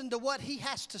just listen to what he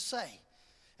has to say,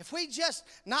 If we just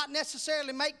not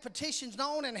necessarily make petitions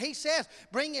known, and he says,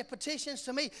 bring your petitions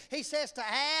to me. He says to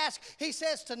ask. He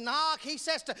says to knock. He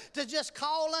says to just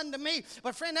call unto me.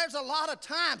 But friend, there's a lot of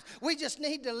times we just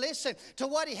need to listen to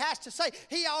what he has to say.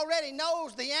 He already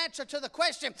knows the answer to the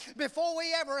question before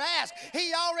we ever ask.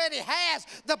 He already has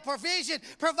the provision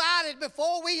provided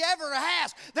before we ever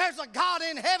ask. There's a God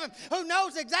in heaven who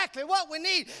knows exactly what we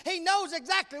need. He knows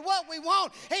exactly what we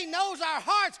want. He knows our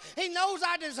hearts. He knows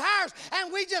our desires.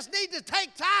 And we just need to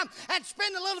take time and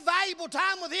spend a little valuable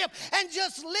time with him and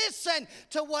just listen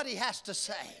to what he has to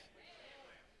say.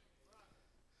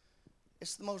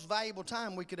 It's the most valuable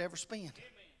time we could ever spend.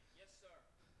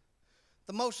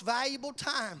 The most valuable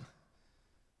time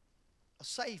a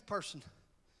saved person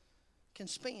can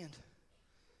spend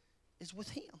is with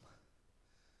him.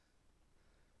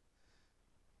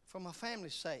 For my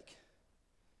family's sake,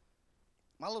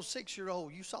 my little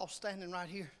 6-year-old you saw standing right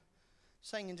here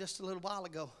singing just a little while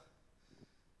ago,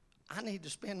 I need to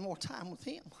spend more time with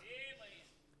him.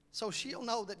 So she'll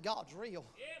know that God's real.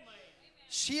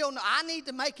 She'll know. I need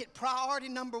to make it priority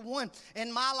number one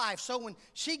in my life. So when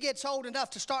she gets old enough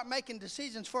to start making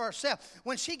decisions for herself,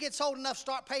 when she gets old enough to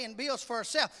start paying bills for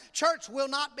herself, church will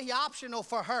not be optional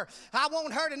for her. I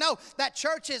want her to know that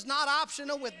church is not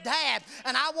optional with Dad.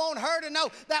 And I want her to know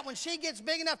that when she gets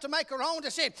big enough to make her own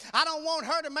decision, I don't want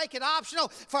her to make it optional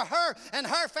for her and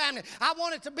her family. I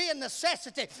want it to be a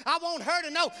necessity. I want her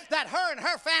to know that her and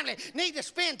her family need to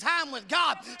spend time with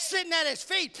God, sitting at his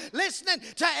feet, listening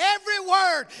to every word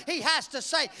he has to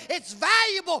say. It's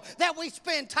valuable that we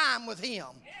spend time with him.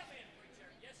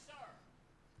 Yes, sir.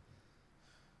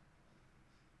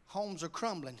 Homes are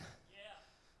crumbling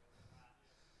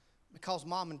because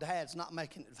mom and dad's not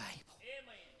making it valuable.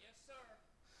 Amen. Yes, sir.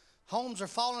 Homes are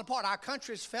falling apart. Our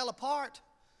country's fell apart.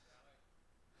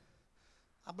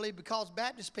 I believe because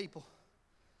Baptist people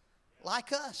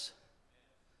like us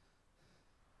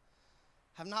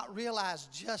have not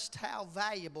realized just how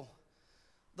valuable.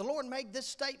 The Lord made this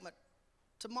statement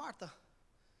to Martha.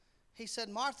 He said,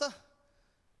 Martha,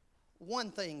 one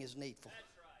thing is needful.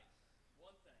 That's right.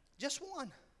 One thing. Just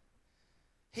one.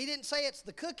 He didn't say it's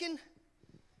the cooking.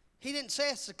 He didn't say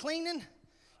it's the cleaning.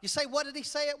 You say, what did he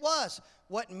say it was?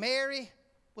 What Mary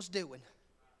was doing.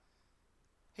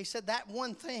 He said that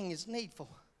one thing is needful.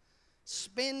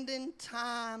 Spending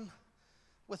time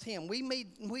with him. We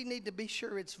need to be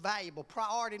sure it's valuable.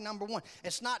 Priority number one.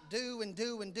 It's not do and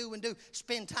do and do and do.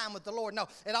 Spend time with the Lord. No,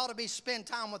 it ought to be spend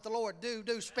time with the Lord. Do,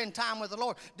 spend time with the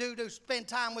Lord. Do, spend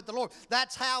time with the Lord.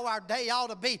 That's how our day ought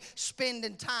to be.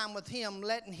 Spending time with him,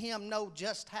 letting him know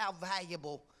just how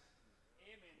valuable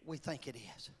we think it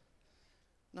is.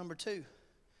 Number two,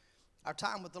 our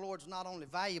time with the Lord is not only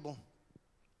valuable,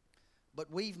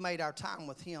 but we've made our time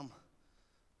with him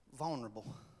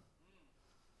vulnerable.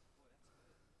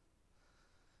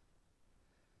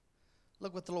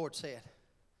 Look what the Lord said.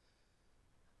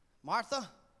 Martha,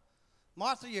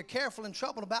 Martha, you're careful and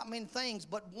troubled about many things,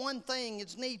 but one thing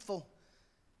is needful,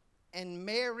 and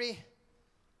Mary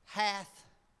hath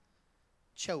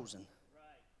chosen.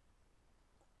 Right.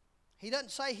 He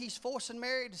doesn't say he's forcing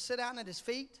Mary to sit down at his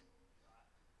feet.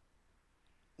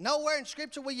 Nowhere in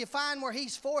Scripture will you find where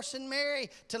he's forcing Mary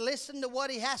to listen to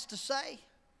what he has to say.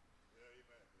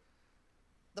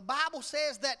 The Bible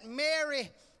says that Mary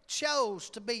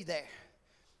chose to be there.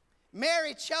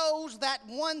 Mary chose that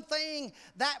one thing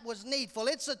that was needful.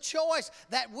 It's a choice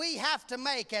that we have to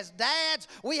make. As dads,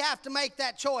 we have to make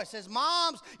that choice. As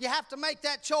moms, you have to make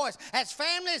that choice. As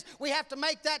families, we have to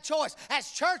make that choice.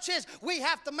 As churches, we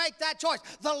have to make that choice.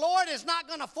 The Lord is not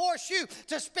going to force you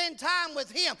to spend time with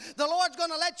him. The Lord's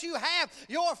going to let you have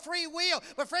your free will.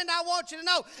 But friend, I want you to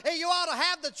know you ought to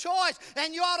have the choice,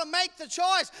 and you ought to make the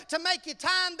choice to make your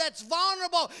time that's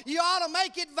vulnerable. You ought to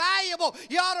make it valuable.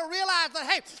 You ought to realize that,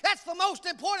 hey, that's the most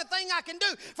important thing I can do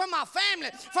for my family,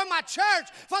 for my church,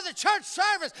 for the church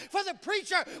service, for the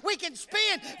preacher. We can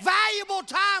spend valuable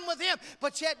time with him,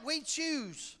 but yet we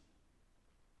choose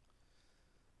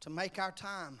to make our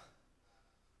time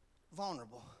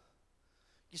vulnerable.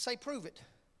 You say, prove it.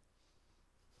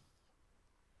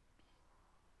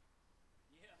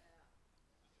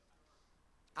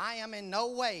 I am in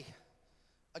no way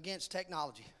against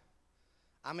technology.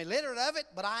 I'm illiterate of it,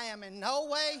 but I am in no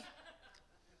way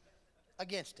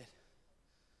against it.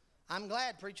 I'm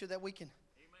glad, preacher, that we can.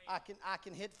 Amen. I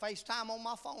can hit FaceTime on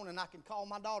my phone, and I can call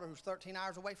my daughter who's 13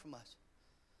 hours away from us.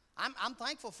 I'm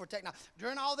thankful for technology.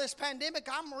 During all this pandemic,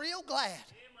 I'm real glad. Amen.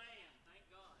 Thank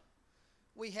God.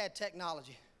 We had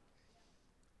technology.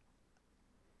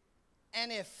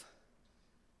 And if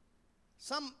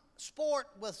some sport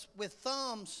with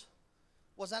thumbs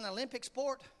was an Olympic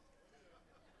sport,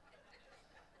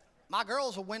 My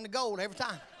girls will win the gold every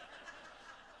time.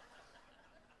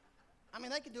 I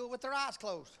mean, they can do it with their eyes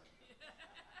closed.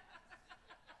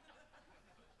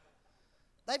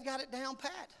 They've got it down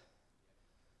pat.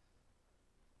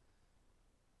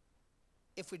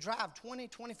 If we drive 20,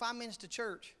 25 minutes to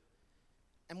church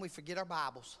and we forget our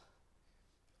Bibles,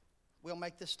 we'll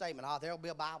make this statement, there'll be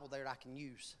a Bible there that I can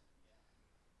use.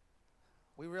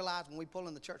 We realize when we pull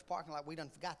in the church parking lot, we done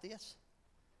forgot this.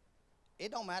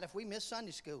 It don't matter if we miss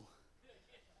Sunday school.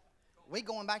 We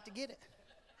going back to get it.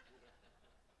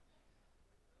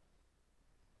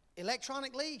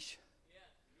 Electronic leash.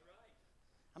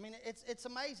 I mean, it's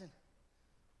amazing.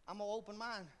 I'm going to open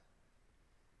mine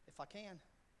if I can.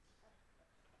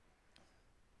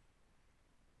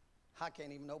 I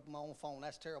can't even open my own phone.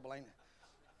 That's terrible, ain't it?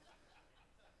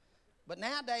 But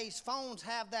nowadays, phones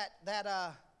have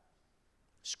that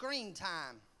screen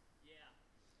time. Yeah.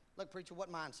 Look, preacher,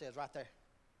 what mine says right there.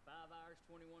 5 hours,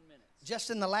 21 minutes. Just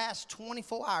in the last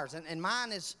 24 hours. And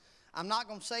mine is, I'm not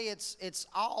going to say it's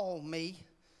all me,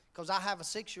 because I have a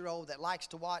 6-year-old that likes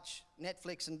to watch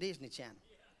Netflix and Disney Channel.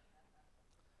 Yeah.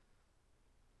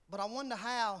 But I wonder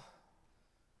how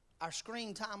our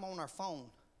screen time on our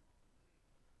phone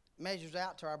measures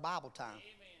out to our Bible time. Amen.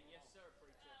 Yes, sir,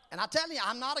 preacher. And I tell you,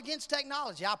 I'm not against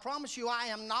technology. I promise you I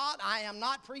am not. I am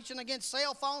not preaching against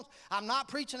cell phones. I'm not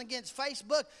preaching against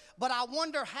Facebook. But I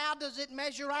wonder, how does it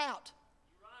measure out?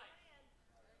 You're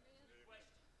right.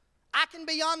 I can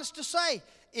be honest to say,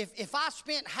 if I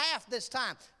spent half this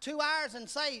time, 2 hours and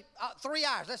say 3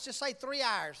 hours, let's just say 3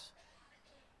 hours,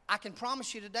 I can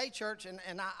promise you today, church, and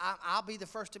I'll be the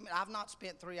first to admit, I've not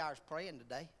spent 3 hours praying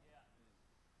today.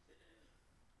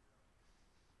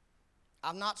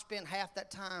 I've not spent half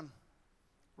that time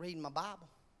reading my Bible.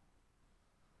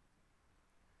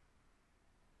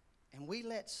 And we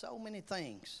let so many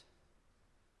things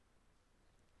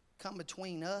come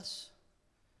between us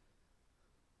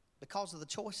because of the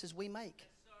choices we make.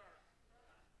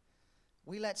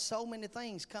 We let so many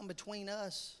things come between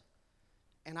us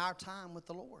and our time with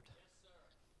the Lord.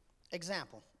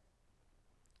 Example.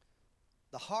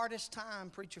 The hardest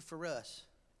time, preacher, for us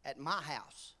at my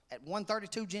house, at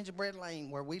 132 Gingerbread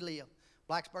Lane, where we live,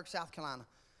 Blacksburg, South Carolina,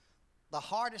 the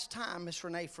hardest time, Miss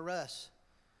Renee, for us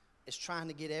is trying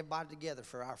to get everybody together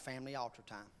for our family altar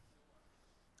time,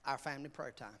 our family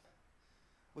prayer time.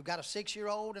 We've got a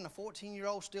 6-year-old and a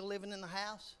 14-year-old still living in the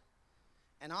house.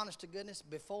 And honest to goodness,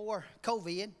 before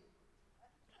COVID,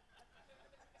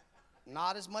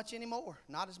 not as much anymore.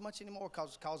 Not as much anymore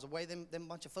because of the way them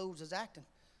bunch of fools is acting.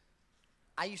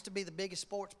 I used to be the biggest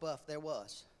sports buff there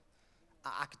was.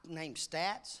 I could name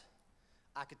stats.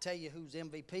 I could tell you who's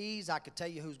MVPs. I could tell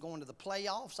you who's going to the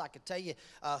playoffs. I could tell you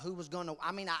who was going to.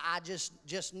 I mean, I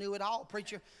just knew it all.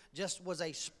 Preacher just was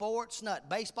a sports nut.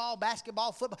 Baseball,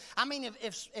 basketball, football. I mean,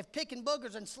 if picking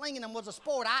boogers and slinging them was a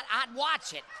sport, I'd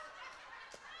watch it.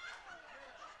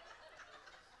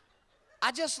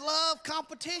 I just love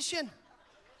competition.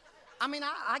 I mean,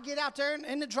 I get out there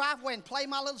in the driveway and play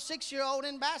my little 6-year-old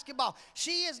in basketball.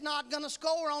 She is not going to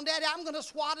score on Daddy. I'm going to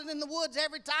swat it in the woods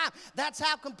every time. That's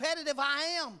how competitive I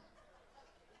am.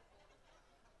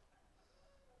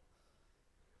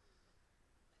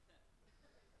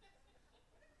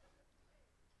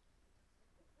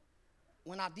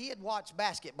 When I did watch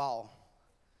basketball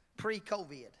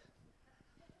pre-COVID,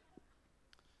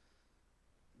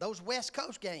 those West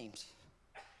Coast games,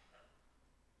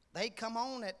 they'd come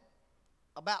on at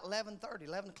about 11:30,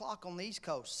 11 o'clock on the East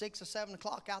Coast, 6 or 7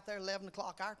 o'clock out there, 11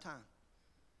 o'clock our time.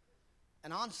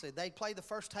 And honestly, they'd play the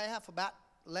first half about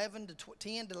 11 to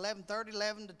 10 to 11:30,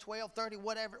 11 to 12:30,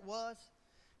 whatever it was.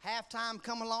 Halftime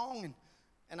come along,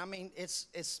 and I mean, it's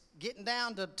getting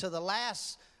down to the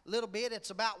last little bit. It's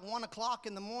about 1 o'clock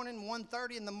in the morning,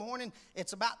 1:30 in the morning.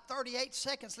 It's about 38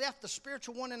 seconds left. The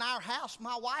spiritual one in our house,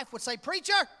 my wife would say,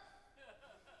 "Preacher,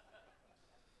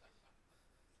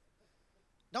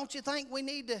 don't you think we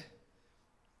need to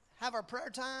have our prayer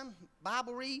time,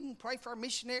 Bible reading, pray for our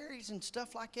missionaries and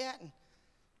stuff like that?" And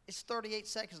it's 38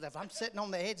 seconds left. I'm sitting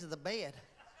on the edge of the bed.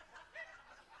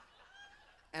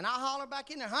 And I holler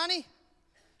back in there, "Honey,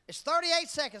 it's 38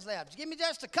 seconds left. Give me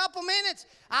just a couple minutes.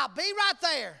 I'll be right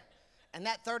there." And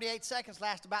that 38 seconds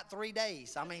lasts about 3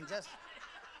 days. I mean, just.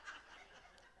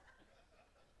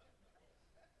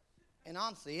 And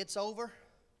honestly, it's over.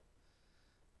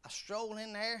 I stroll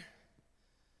in there,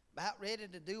 about ready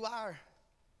to do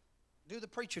the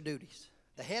preacher duties,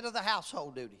 the head of the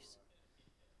household duties.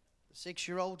 The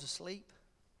 6-year-old's asleep.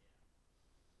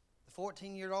 The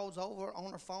 14-year-old's over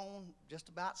on her phone, just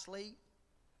about asleep.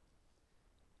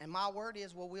 And my word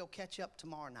is, we'll catch up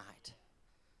tomorrow night.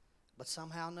 But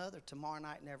somehow or another, tomorrow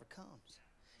night never comes.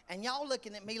 And y'all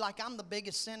looking at me like I'm the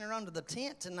biggest sinner under the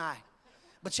tent tonight.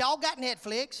 But y'all got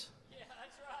Netflix. Yeah,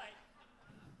 that's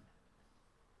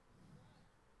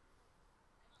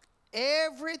right.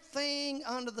 Everything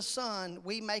under the sun,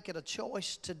 we make it a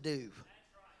choice to do.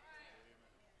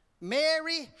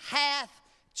 Mary hath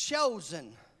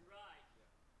chosen.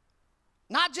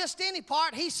 Not just any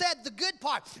part, he said the good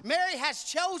part. Mary has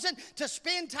chosen to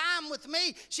spend time with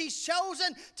me. She's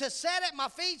chosen to sit at my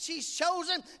feet. She's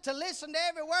chosen to listen to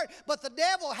every word. But the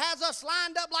devil has us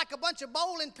lined up like a bunch of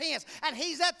bowling pins. And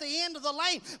he's at the end of the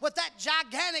lane with that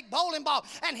gigantic bowling ball.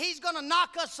 And he's going to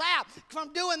knock us out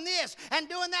from doing this and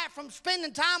doing that, from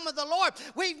spending time with the Lord.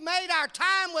 We've made our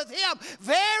time with him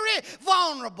very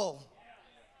vulnerable.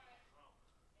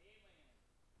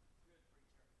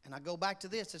 And I go back to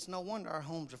this, it's no wonder our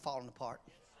homes are falling apart.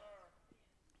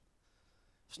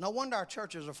 It's no wonder our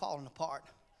churches are falling apart.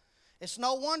 It's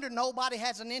no wonder nobody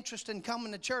has an interest in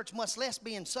coming to church, much less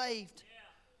being saved.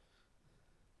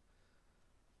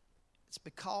 It's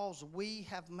because we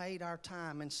have made our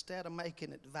time, instead of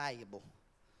making it valuable,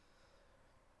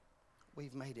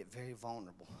 we've made it very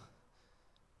vulnerable.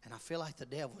 And I feel like the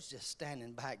devil's just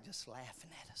standing back, just laughing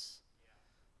at us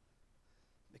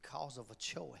because of a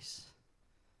choice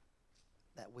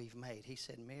that we've made. He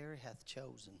said, Mary hath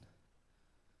chosen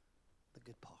the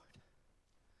good part.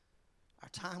 Our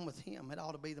time with him, it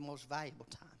ought to be the most valuable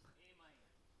time.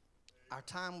 Our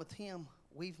time with him,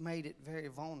 we've made it very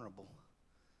vulnerable.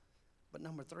 But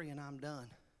number 3, and I'm done,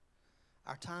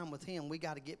 our time with him, we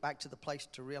got to get back to the place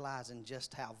to realizing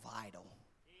just how vital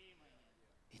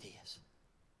it is.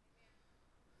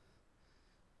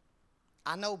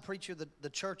 I know, preacher, the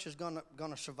church is gonna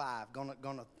survive,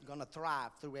 gonna thrive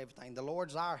through everything. The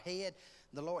Lord's our head.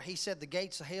 The Lord, he said the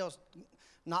gates of hell's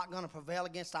not gonna prevail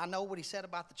against. I know what he said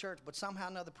about the church, but somehow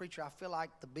or another, preacher, I feel like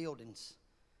the buildings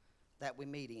that we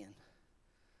meet in,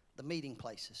 the meeting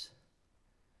places,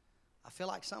 I feel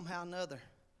like somehow or another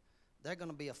they're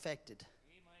gonna be affected.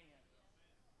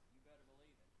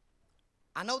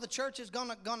 I know the church is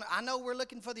gonna. I know we're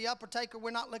looking for the upper taker.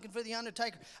 We're not looking for the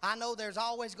undertaker. I know there's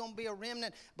always going to be a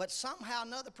remnant. But somehow,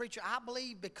 another, preacher, I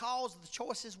believe because of the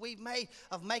choices we've made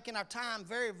of making our time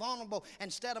very vulnerable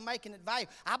instead of making it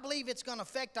valuable, I believe it's going to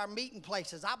affect our meeting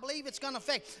places. I believe it's going to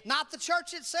affect not the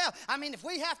church itself. I mean, if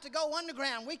we have to go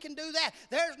underground, we can do that.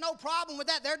 There's no problem with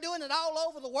that. They're doing it all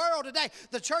over the world today.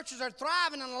 The churches are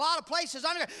thriving in a lot of places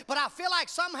underground. But I feel like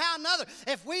somehow or another,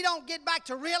 if we don't get back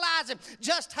to realizing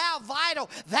just how vital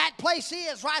that place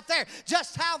is right there,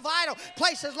 just how vital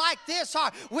places like this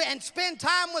are, and spend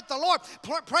time with the Lord,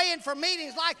 praying for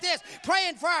meetings like this,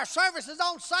 praying for our services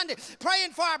on Sunday, praying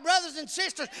for our brothers and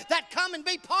sisters that come and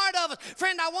be part of us.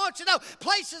 Friend, I want you to know,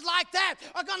 places like that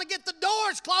are going to get the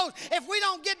doors closed if we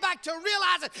don't get back to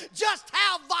realizing just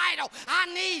how vital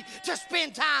I need to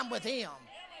spend time with him.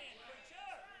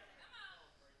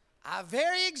 Our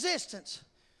very existence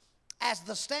as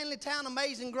the Stanleytown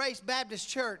Amazing Grace Baptist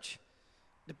Church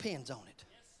depends on it.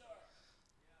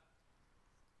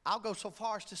 I'll go so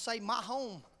far as to say my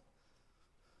home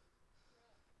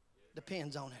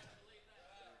depends on it.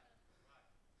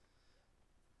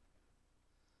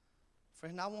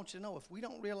 Friend, I want you to know, if we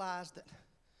don't realize that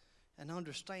and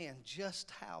understand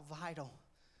just how vital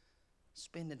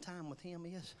spending time with him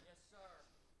is,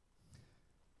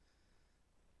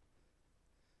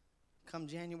 come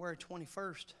January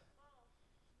 21st,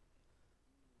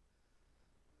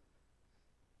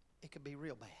 it could be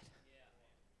real bad.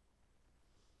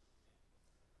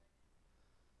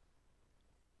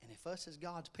 And if us as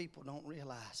God's people don't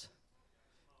realize,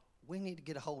 we need to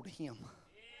get a hold of him.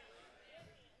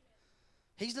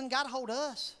 He's done got a hold of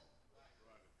us.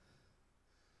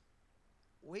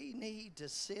 We need to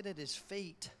sit at his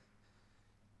feet,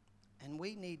 and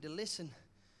we need to listen.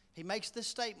 He makes this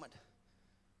statement,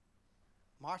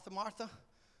 Martha, Martha,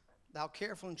 thou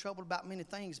careful and troubled about many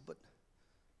things, but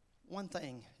one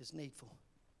thing is needful.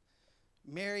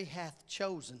 Mary hath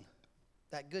chosen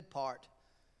that good part,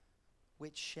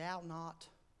 which shall not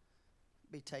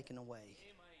be taken away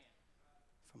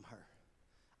from her.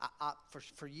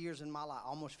 For years in my life,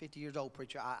 almost 50 years old,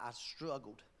 preacher, I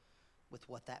struggled with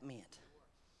what that meant.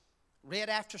 Read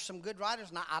after some good writers,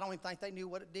 and I don't even think they knew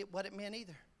what it meant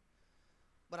either.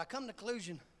 But I come to the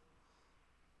conclusion,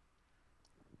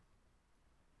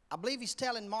 I believe he's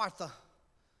telling Martha,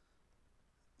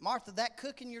 Martha, that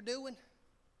cooking you're doing,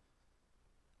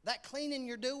 that cleaning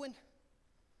you're doing,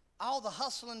 all the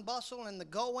hustle and bustle and the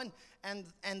going and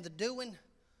the doing,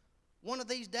 one of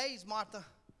these days, Martha,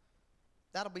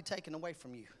 that'll be taken away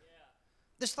from you.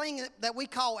 This thing that we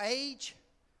call age,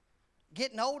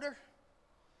 getting older,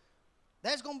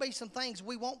 there's going to be some things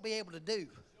we won't be able to do.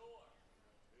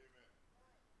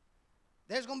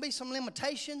 There's going to be some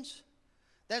limitations.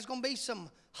 There's going to be some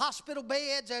hospital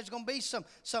beds. There's going to be some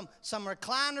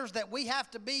recliners that we have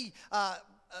to be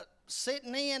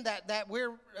sitting in that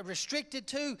we're restricted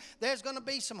to. There's going to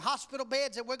be some hospital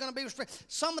beds that we're going to be restricted.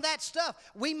 Some of that stuff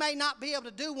we may not be able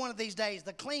to do one of these days.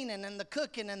 The cleaning and the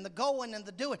cooking and the going and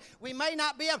the doing. We may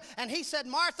not be able. And he said,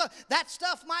 Martha, that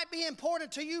stuff might be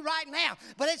important to you right now,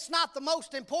 but it's not the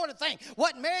most important thing.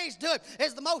 What Mary's doing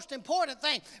is the most important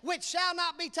thing, which shall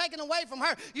not be taken away from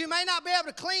her. You may not be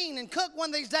able to clean and cook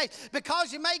one of these days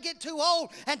because you may get too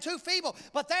old and too feeble,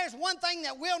 but there's one thing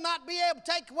that will not be able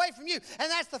to take away from you, and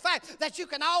that's the fact that you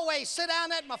can always sit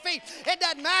down at my feet. It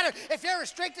doesn't matter if you're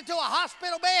restricted to a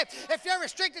hospital bed, if you're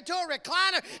restricted to a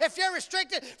recliner, if you're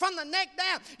restricted from the neck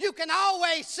down, you can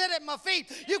always sit at my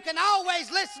feet. You can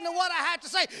always listen to what I have to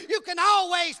say. You can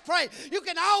always pray. You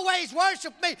can always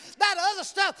worship me. That other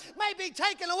stuff may be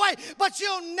taken away, but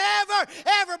you'll never,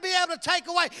 ever be able to take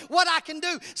away what I can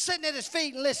do sitting at his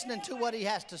feet and listening to what he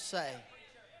has to say.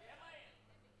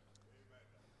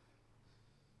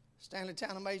 Stanley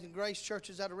Town Amazing Grace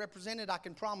churches that are represented, I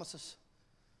can promise us,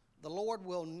 the Lord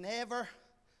will never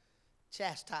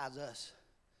chastise us,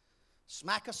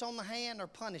 smack us on the hand, or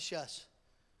punish us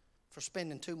for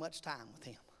spending too much time with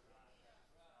him.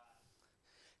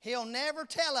 He'll never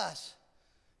tell us,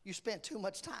 you spent too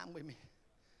much time with me.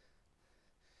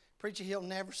 Preacher, he'll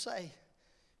never say,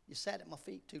 you sat at my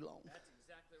feet too long. That's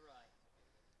exactly right.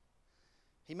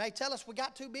 He may tell us we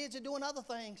got too busy doing other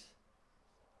things.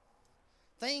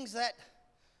 Things that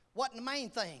wasn't the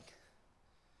main thing.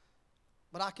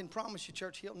 But I can promise you,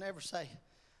 church, he'll never say,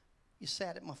 you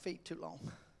sat at my feet too long.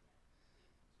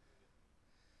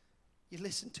 You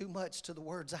listened too much to the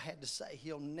words I had to say.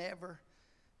 He'll never,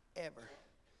 ever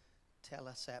tell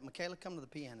us that. Michaela, come to the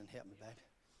piano and help me, baby.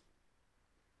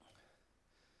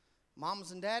 Mamas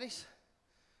and daddies,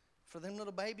 for them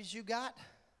little babies you got,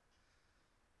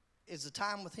 is the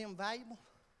time with him valuable?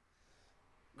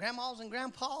 Grandmas and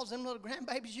grandpas, them little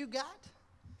grandbabies you got,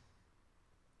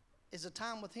 is the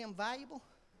time with him valuable?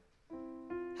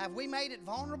 Have we made it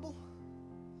vulnerable?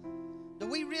 Do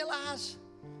we realize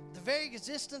the very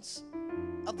existence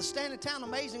of the Stanley Town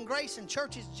Amazing Grace and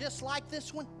churches just like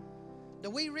this one? Do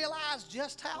we realize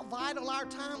just how vital our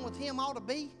time with him ought to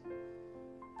be?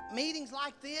 Meetings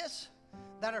like this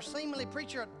that are seemingly,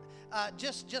 preacher,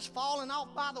 just falling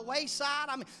off by the wayside.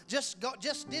 I mean, just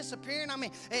disappearing. I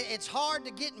mean, it's hard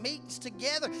to get meetings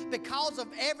together because of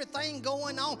everything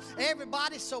going on.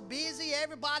 Everybody's so busy.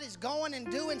 Everybody's going and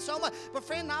doing so much. But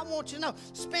friend, I want you to know,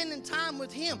 spending time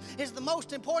with him is the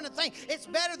most important thing. It's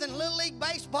better than Little League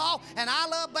baseball, and I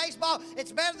love baseball.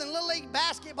 It's better than Little League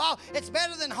basketball. It's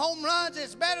better than home runs.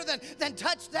 It's better than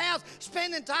touchdowns.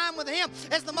 Spending time with him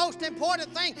is the most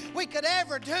important thing we could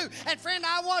ever do. And friend,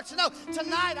 I want you to know,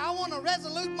 tonight I want to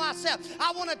resolute myself.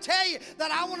 I want to tell you that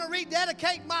I want to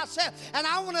rededicate myself, and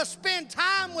I want to spend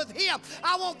time with him.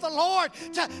 I want the Lord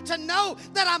to know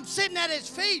that I'm sitting at his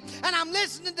feet and I'm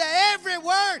listening to every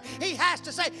word he has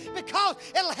to say, because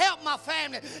it'll help my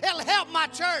family. It'll help my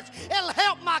church. It'll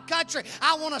help my country.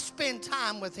 I want to spend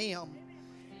time with him.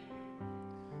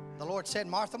 The Lord said,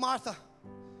 Martha, Martha,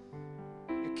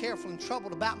 you're careful and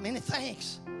troubled about many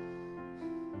things,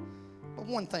 but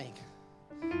one thing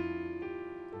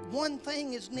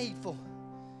is needful.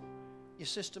 Your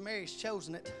sister Mary's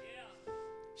chosen it.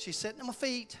 She's sitting at my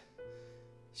feet.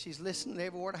 She's listening to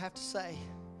every word I have to say.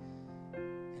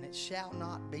 And it shall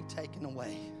not be taken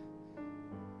away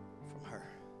from her.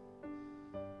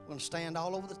 We're going to stand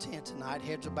all over the tent tonight.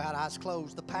 Heads are bowed, eyes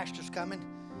closed. The pastor's coming.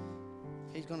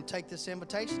 He's going to take this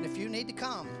invitation. If you need to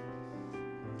come,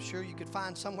 I'm sure you could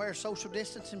find somewhere social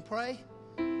distance and pray.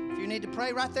 If you need to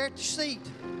pray right there at your seat.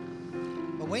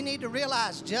 But we need to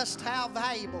realize just how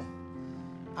valuable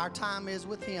our time is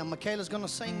with him. Michaela's going to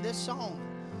sing this song.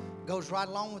 Goes right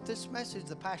along with this message.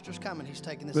 The pastor's coming. He's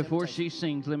taking this Before invitation. she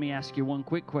sings, let me ask you one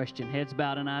quick question. Heads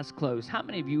bowed and eyes closed. How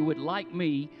many of you would, like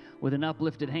me, with an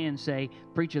uplifted hand, say,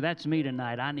 Preacher, that's me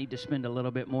tonight. I need to spend a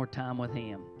little bit more time with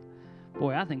him?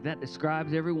 Boy, I think that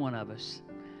describes every one of us.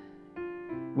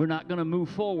 We're not going to move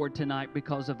forward tonight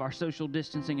because of our social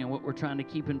distancing and what we're trying to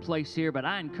keep in place here, but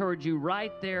I encourage you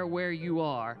right there where you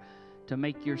are to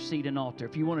make your seat an altar.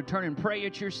 If you want to turn and pray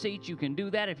at your seat, you can do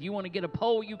that. If you want to get a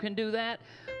poll, you can do that.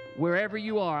 Wherever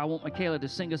you are, I want Michaela to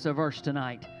sing us a verse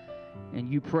tonight,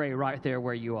 and you pray right there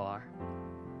where you are.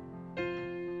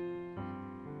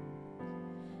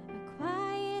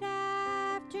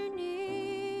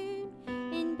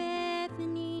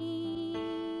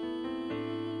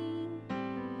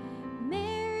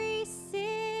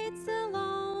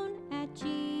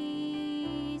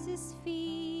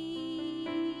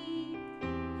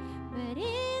 But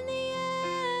in the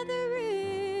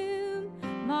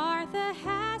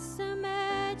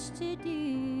to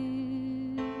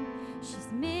do. She's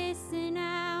missing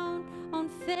out on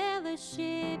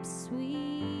fellowship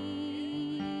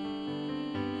sweet.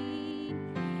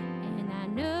 And I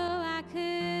know I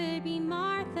could be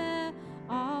Martha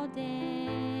all day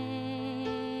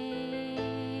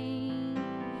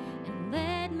and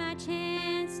let my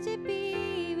chance to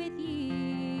be with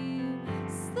you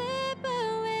slip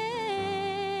away.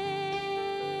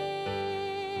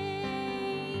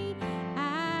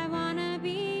 I wanna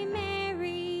be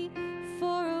Mary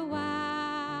for a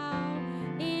while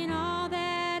in all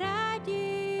that I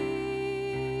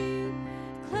do.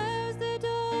 Close the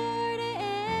door to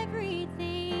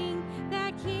everything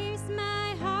that keeps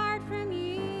my heart from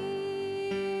you.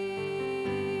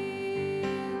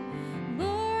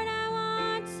 Lord, I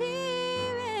want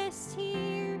to rest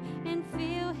here and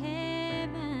feel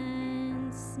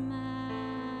heaven's smile.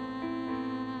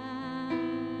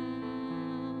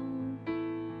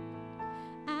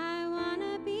 I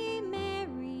wanna be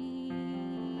Mary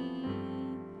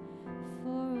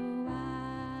for a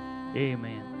while.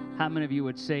 Amen. How many of you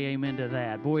would say amen to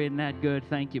that? Boy, isn't that good?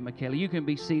 Thank you, Michaela. You can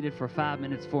be seated for 5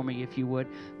 minutes for me if you would.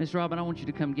 Miss Robin, I want you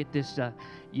to come get this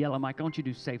yellow mic. I want you to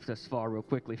do Safe Thus Far real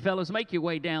quickly. Fellas, make your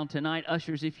way down tonight.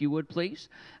 Ushers, if you would, please.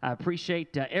 I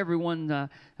appreciate everyone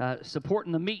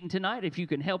supporting the meeting tonight. If you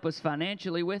can help us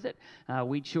financially with it,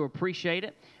 we'd sure appreciate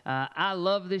it. I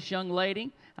love this young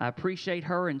lady. I appreciate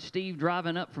her and Steve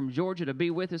driving up from Georgia to be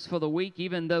with us for the week,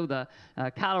 even though the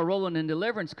Kyla Rowland and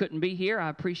Deliverance couldn't be here. I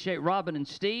appreciate Robin and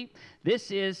Steve.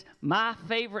 This is my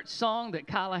favorite song that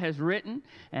Kyla has written,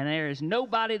 and there is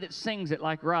nobody that sings it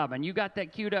like Robin. You got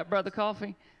that queued up, Brother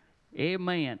Coffee?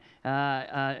 Amen.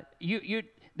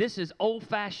 This is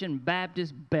old-fashioned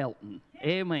Baptist belting.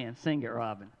 Amen. Sing it,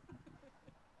 Robin.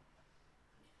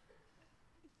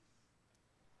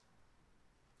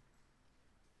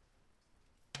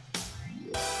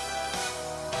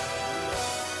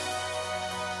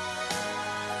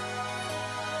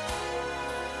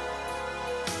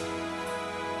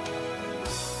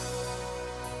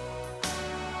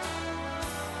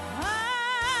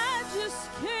 I just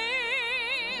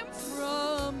came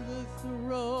from the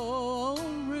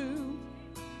throne room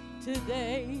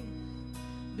today.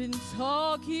 Been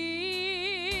talking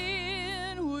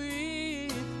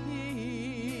with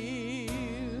you,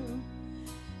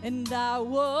 and I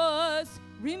was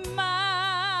reminded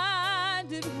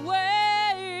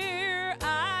where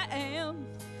I am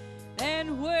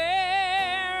and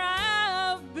where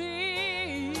I've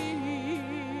been.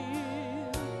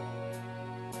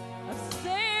 I've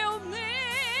sailed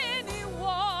many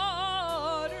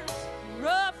waters,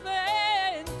 rough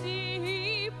and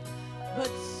deep,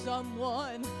 but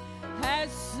someone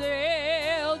has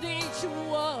sailed each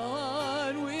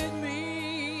one with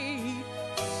me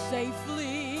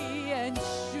safely and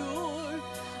sure.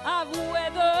 I've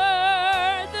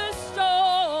weathered the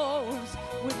storms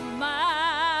with my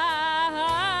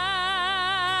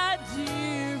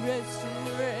dearest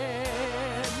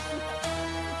friend.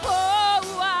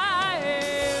 Oh, I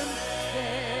am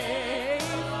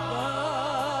safe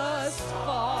thus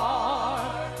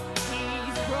far.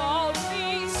 He's brought me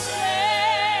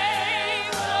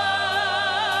safe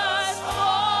thus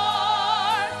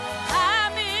far.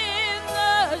 I'm in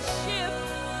the ship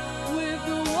with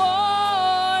the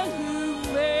one who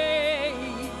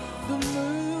made the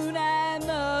moon and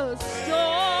the stars.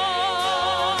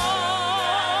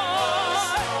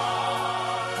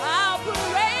 I'll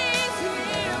praise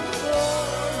Him for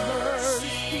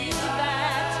mercy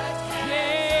that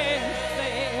can't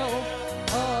fail.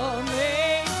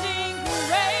 Amazing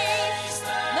grace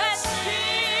that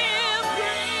still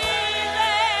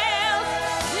prevails.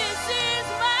 This is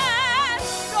my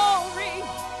story,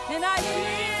 and I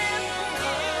give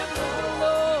Him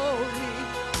glory.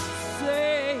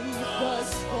 Safe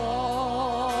thus far.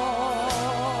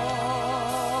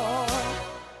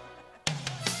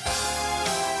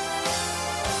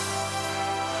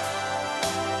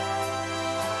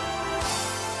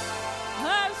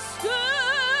 I've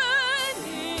stood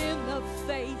in the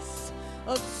face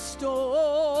of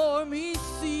stormy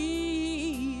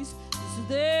seas as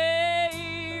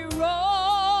they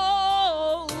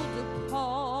rolled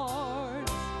apart,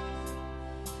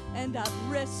 and I've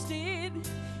rested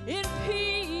in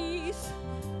peace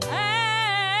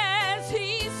as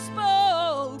He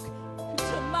spoke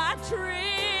to my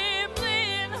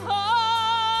trembling heart.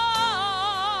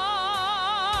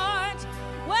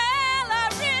 Well, I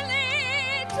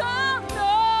really don't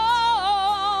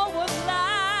know what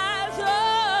lies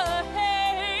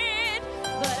ahead,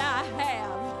 but I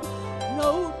have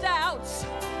no doubts,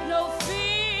 no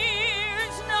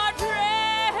fears, no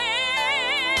dread.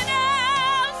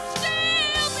 I'll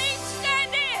still be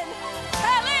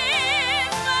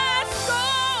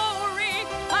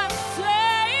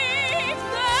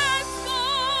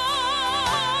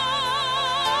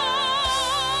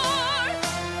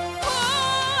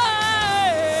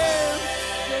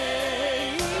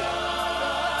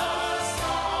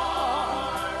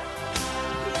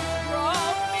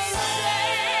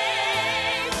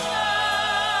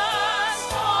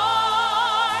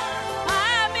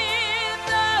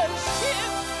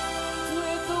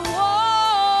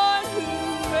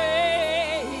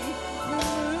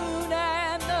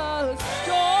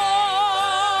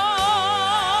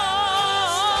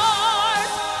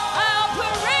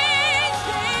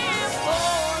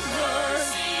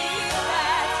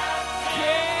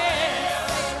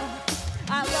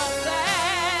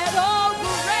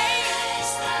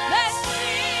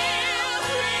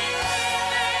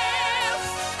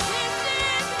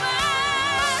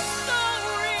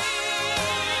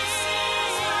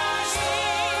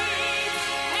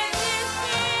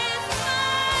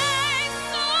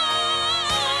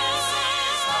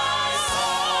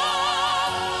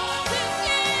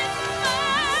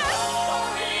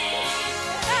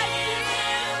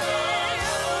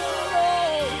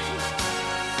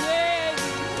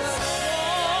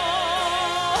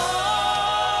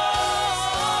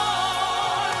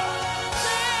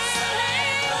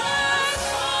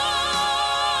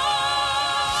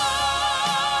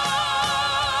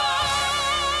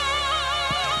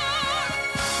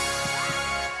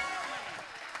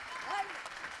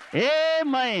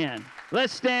Amen.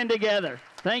 Let's stand together.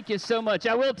 Thank you so much.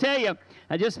 I will tell you,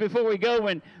 just before we go,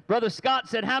 when Brother Scott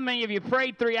said, how many of you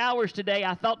prayed 3 hours today?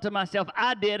 I thought to myself,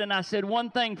 I did, and I said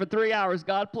one thing for 3 hours,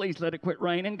 God, please let it quit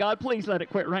raining. God, please let it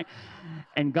quit raining.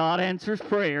 And God answers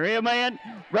prayer. Amen.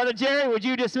 Brother Jerry, would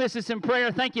you dismiss us in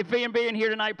prayer? Thank you for being here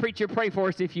tonight. Preacher, pray for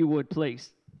us if you would,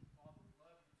 please.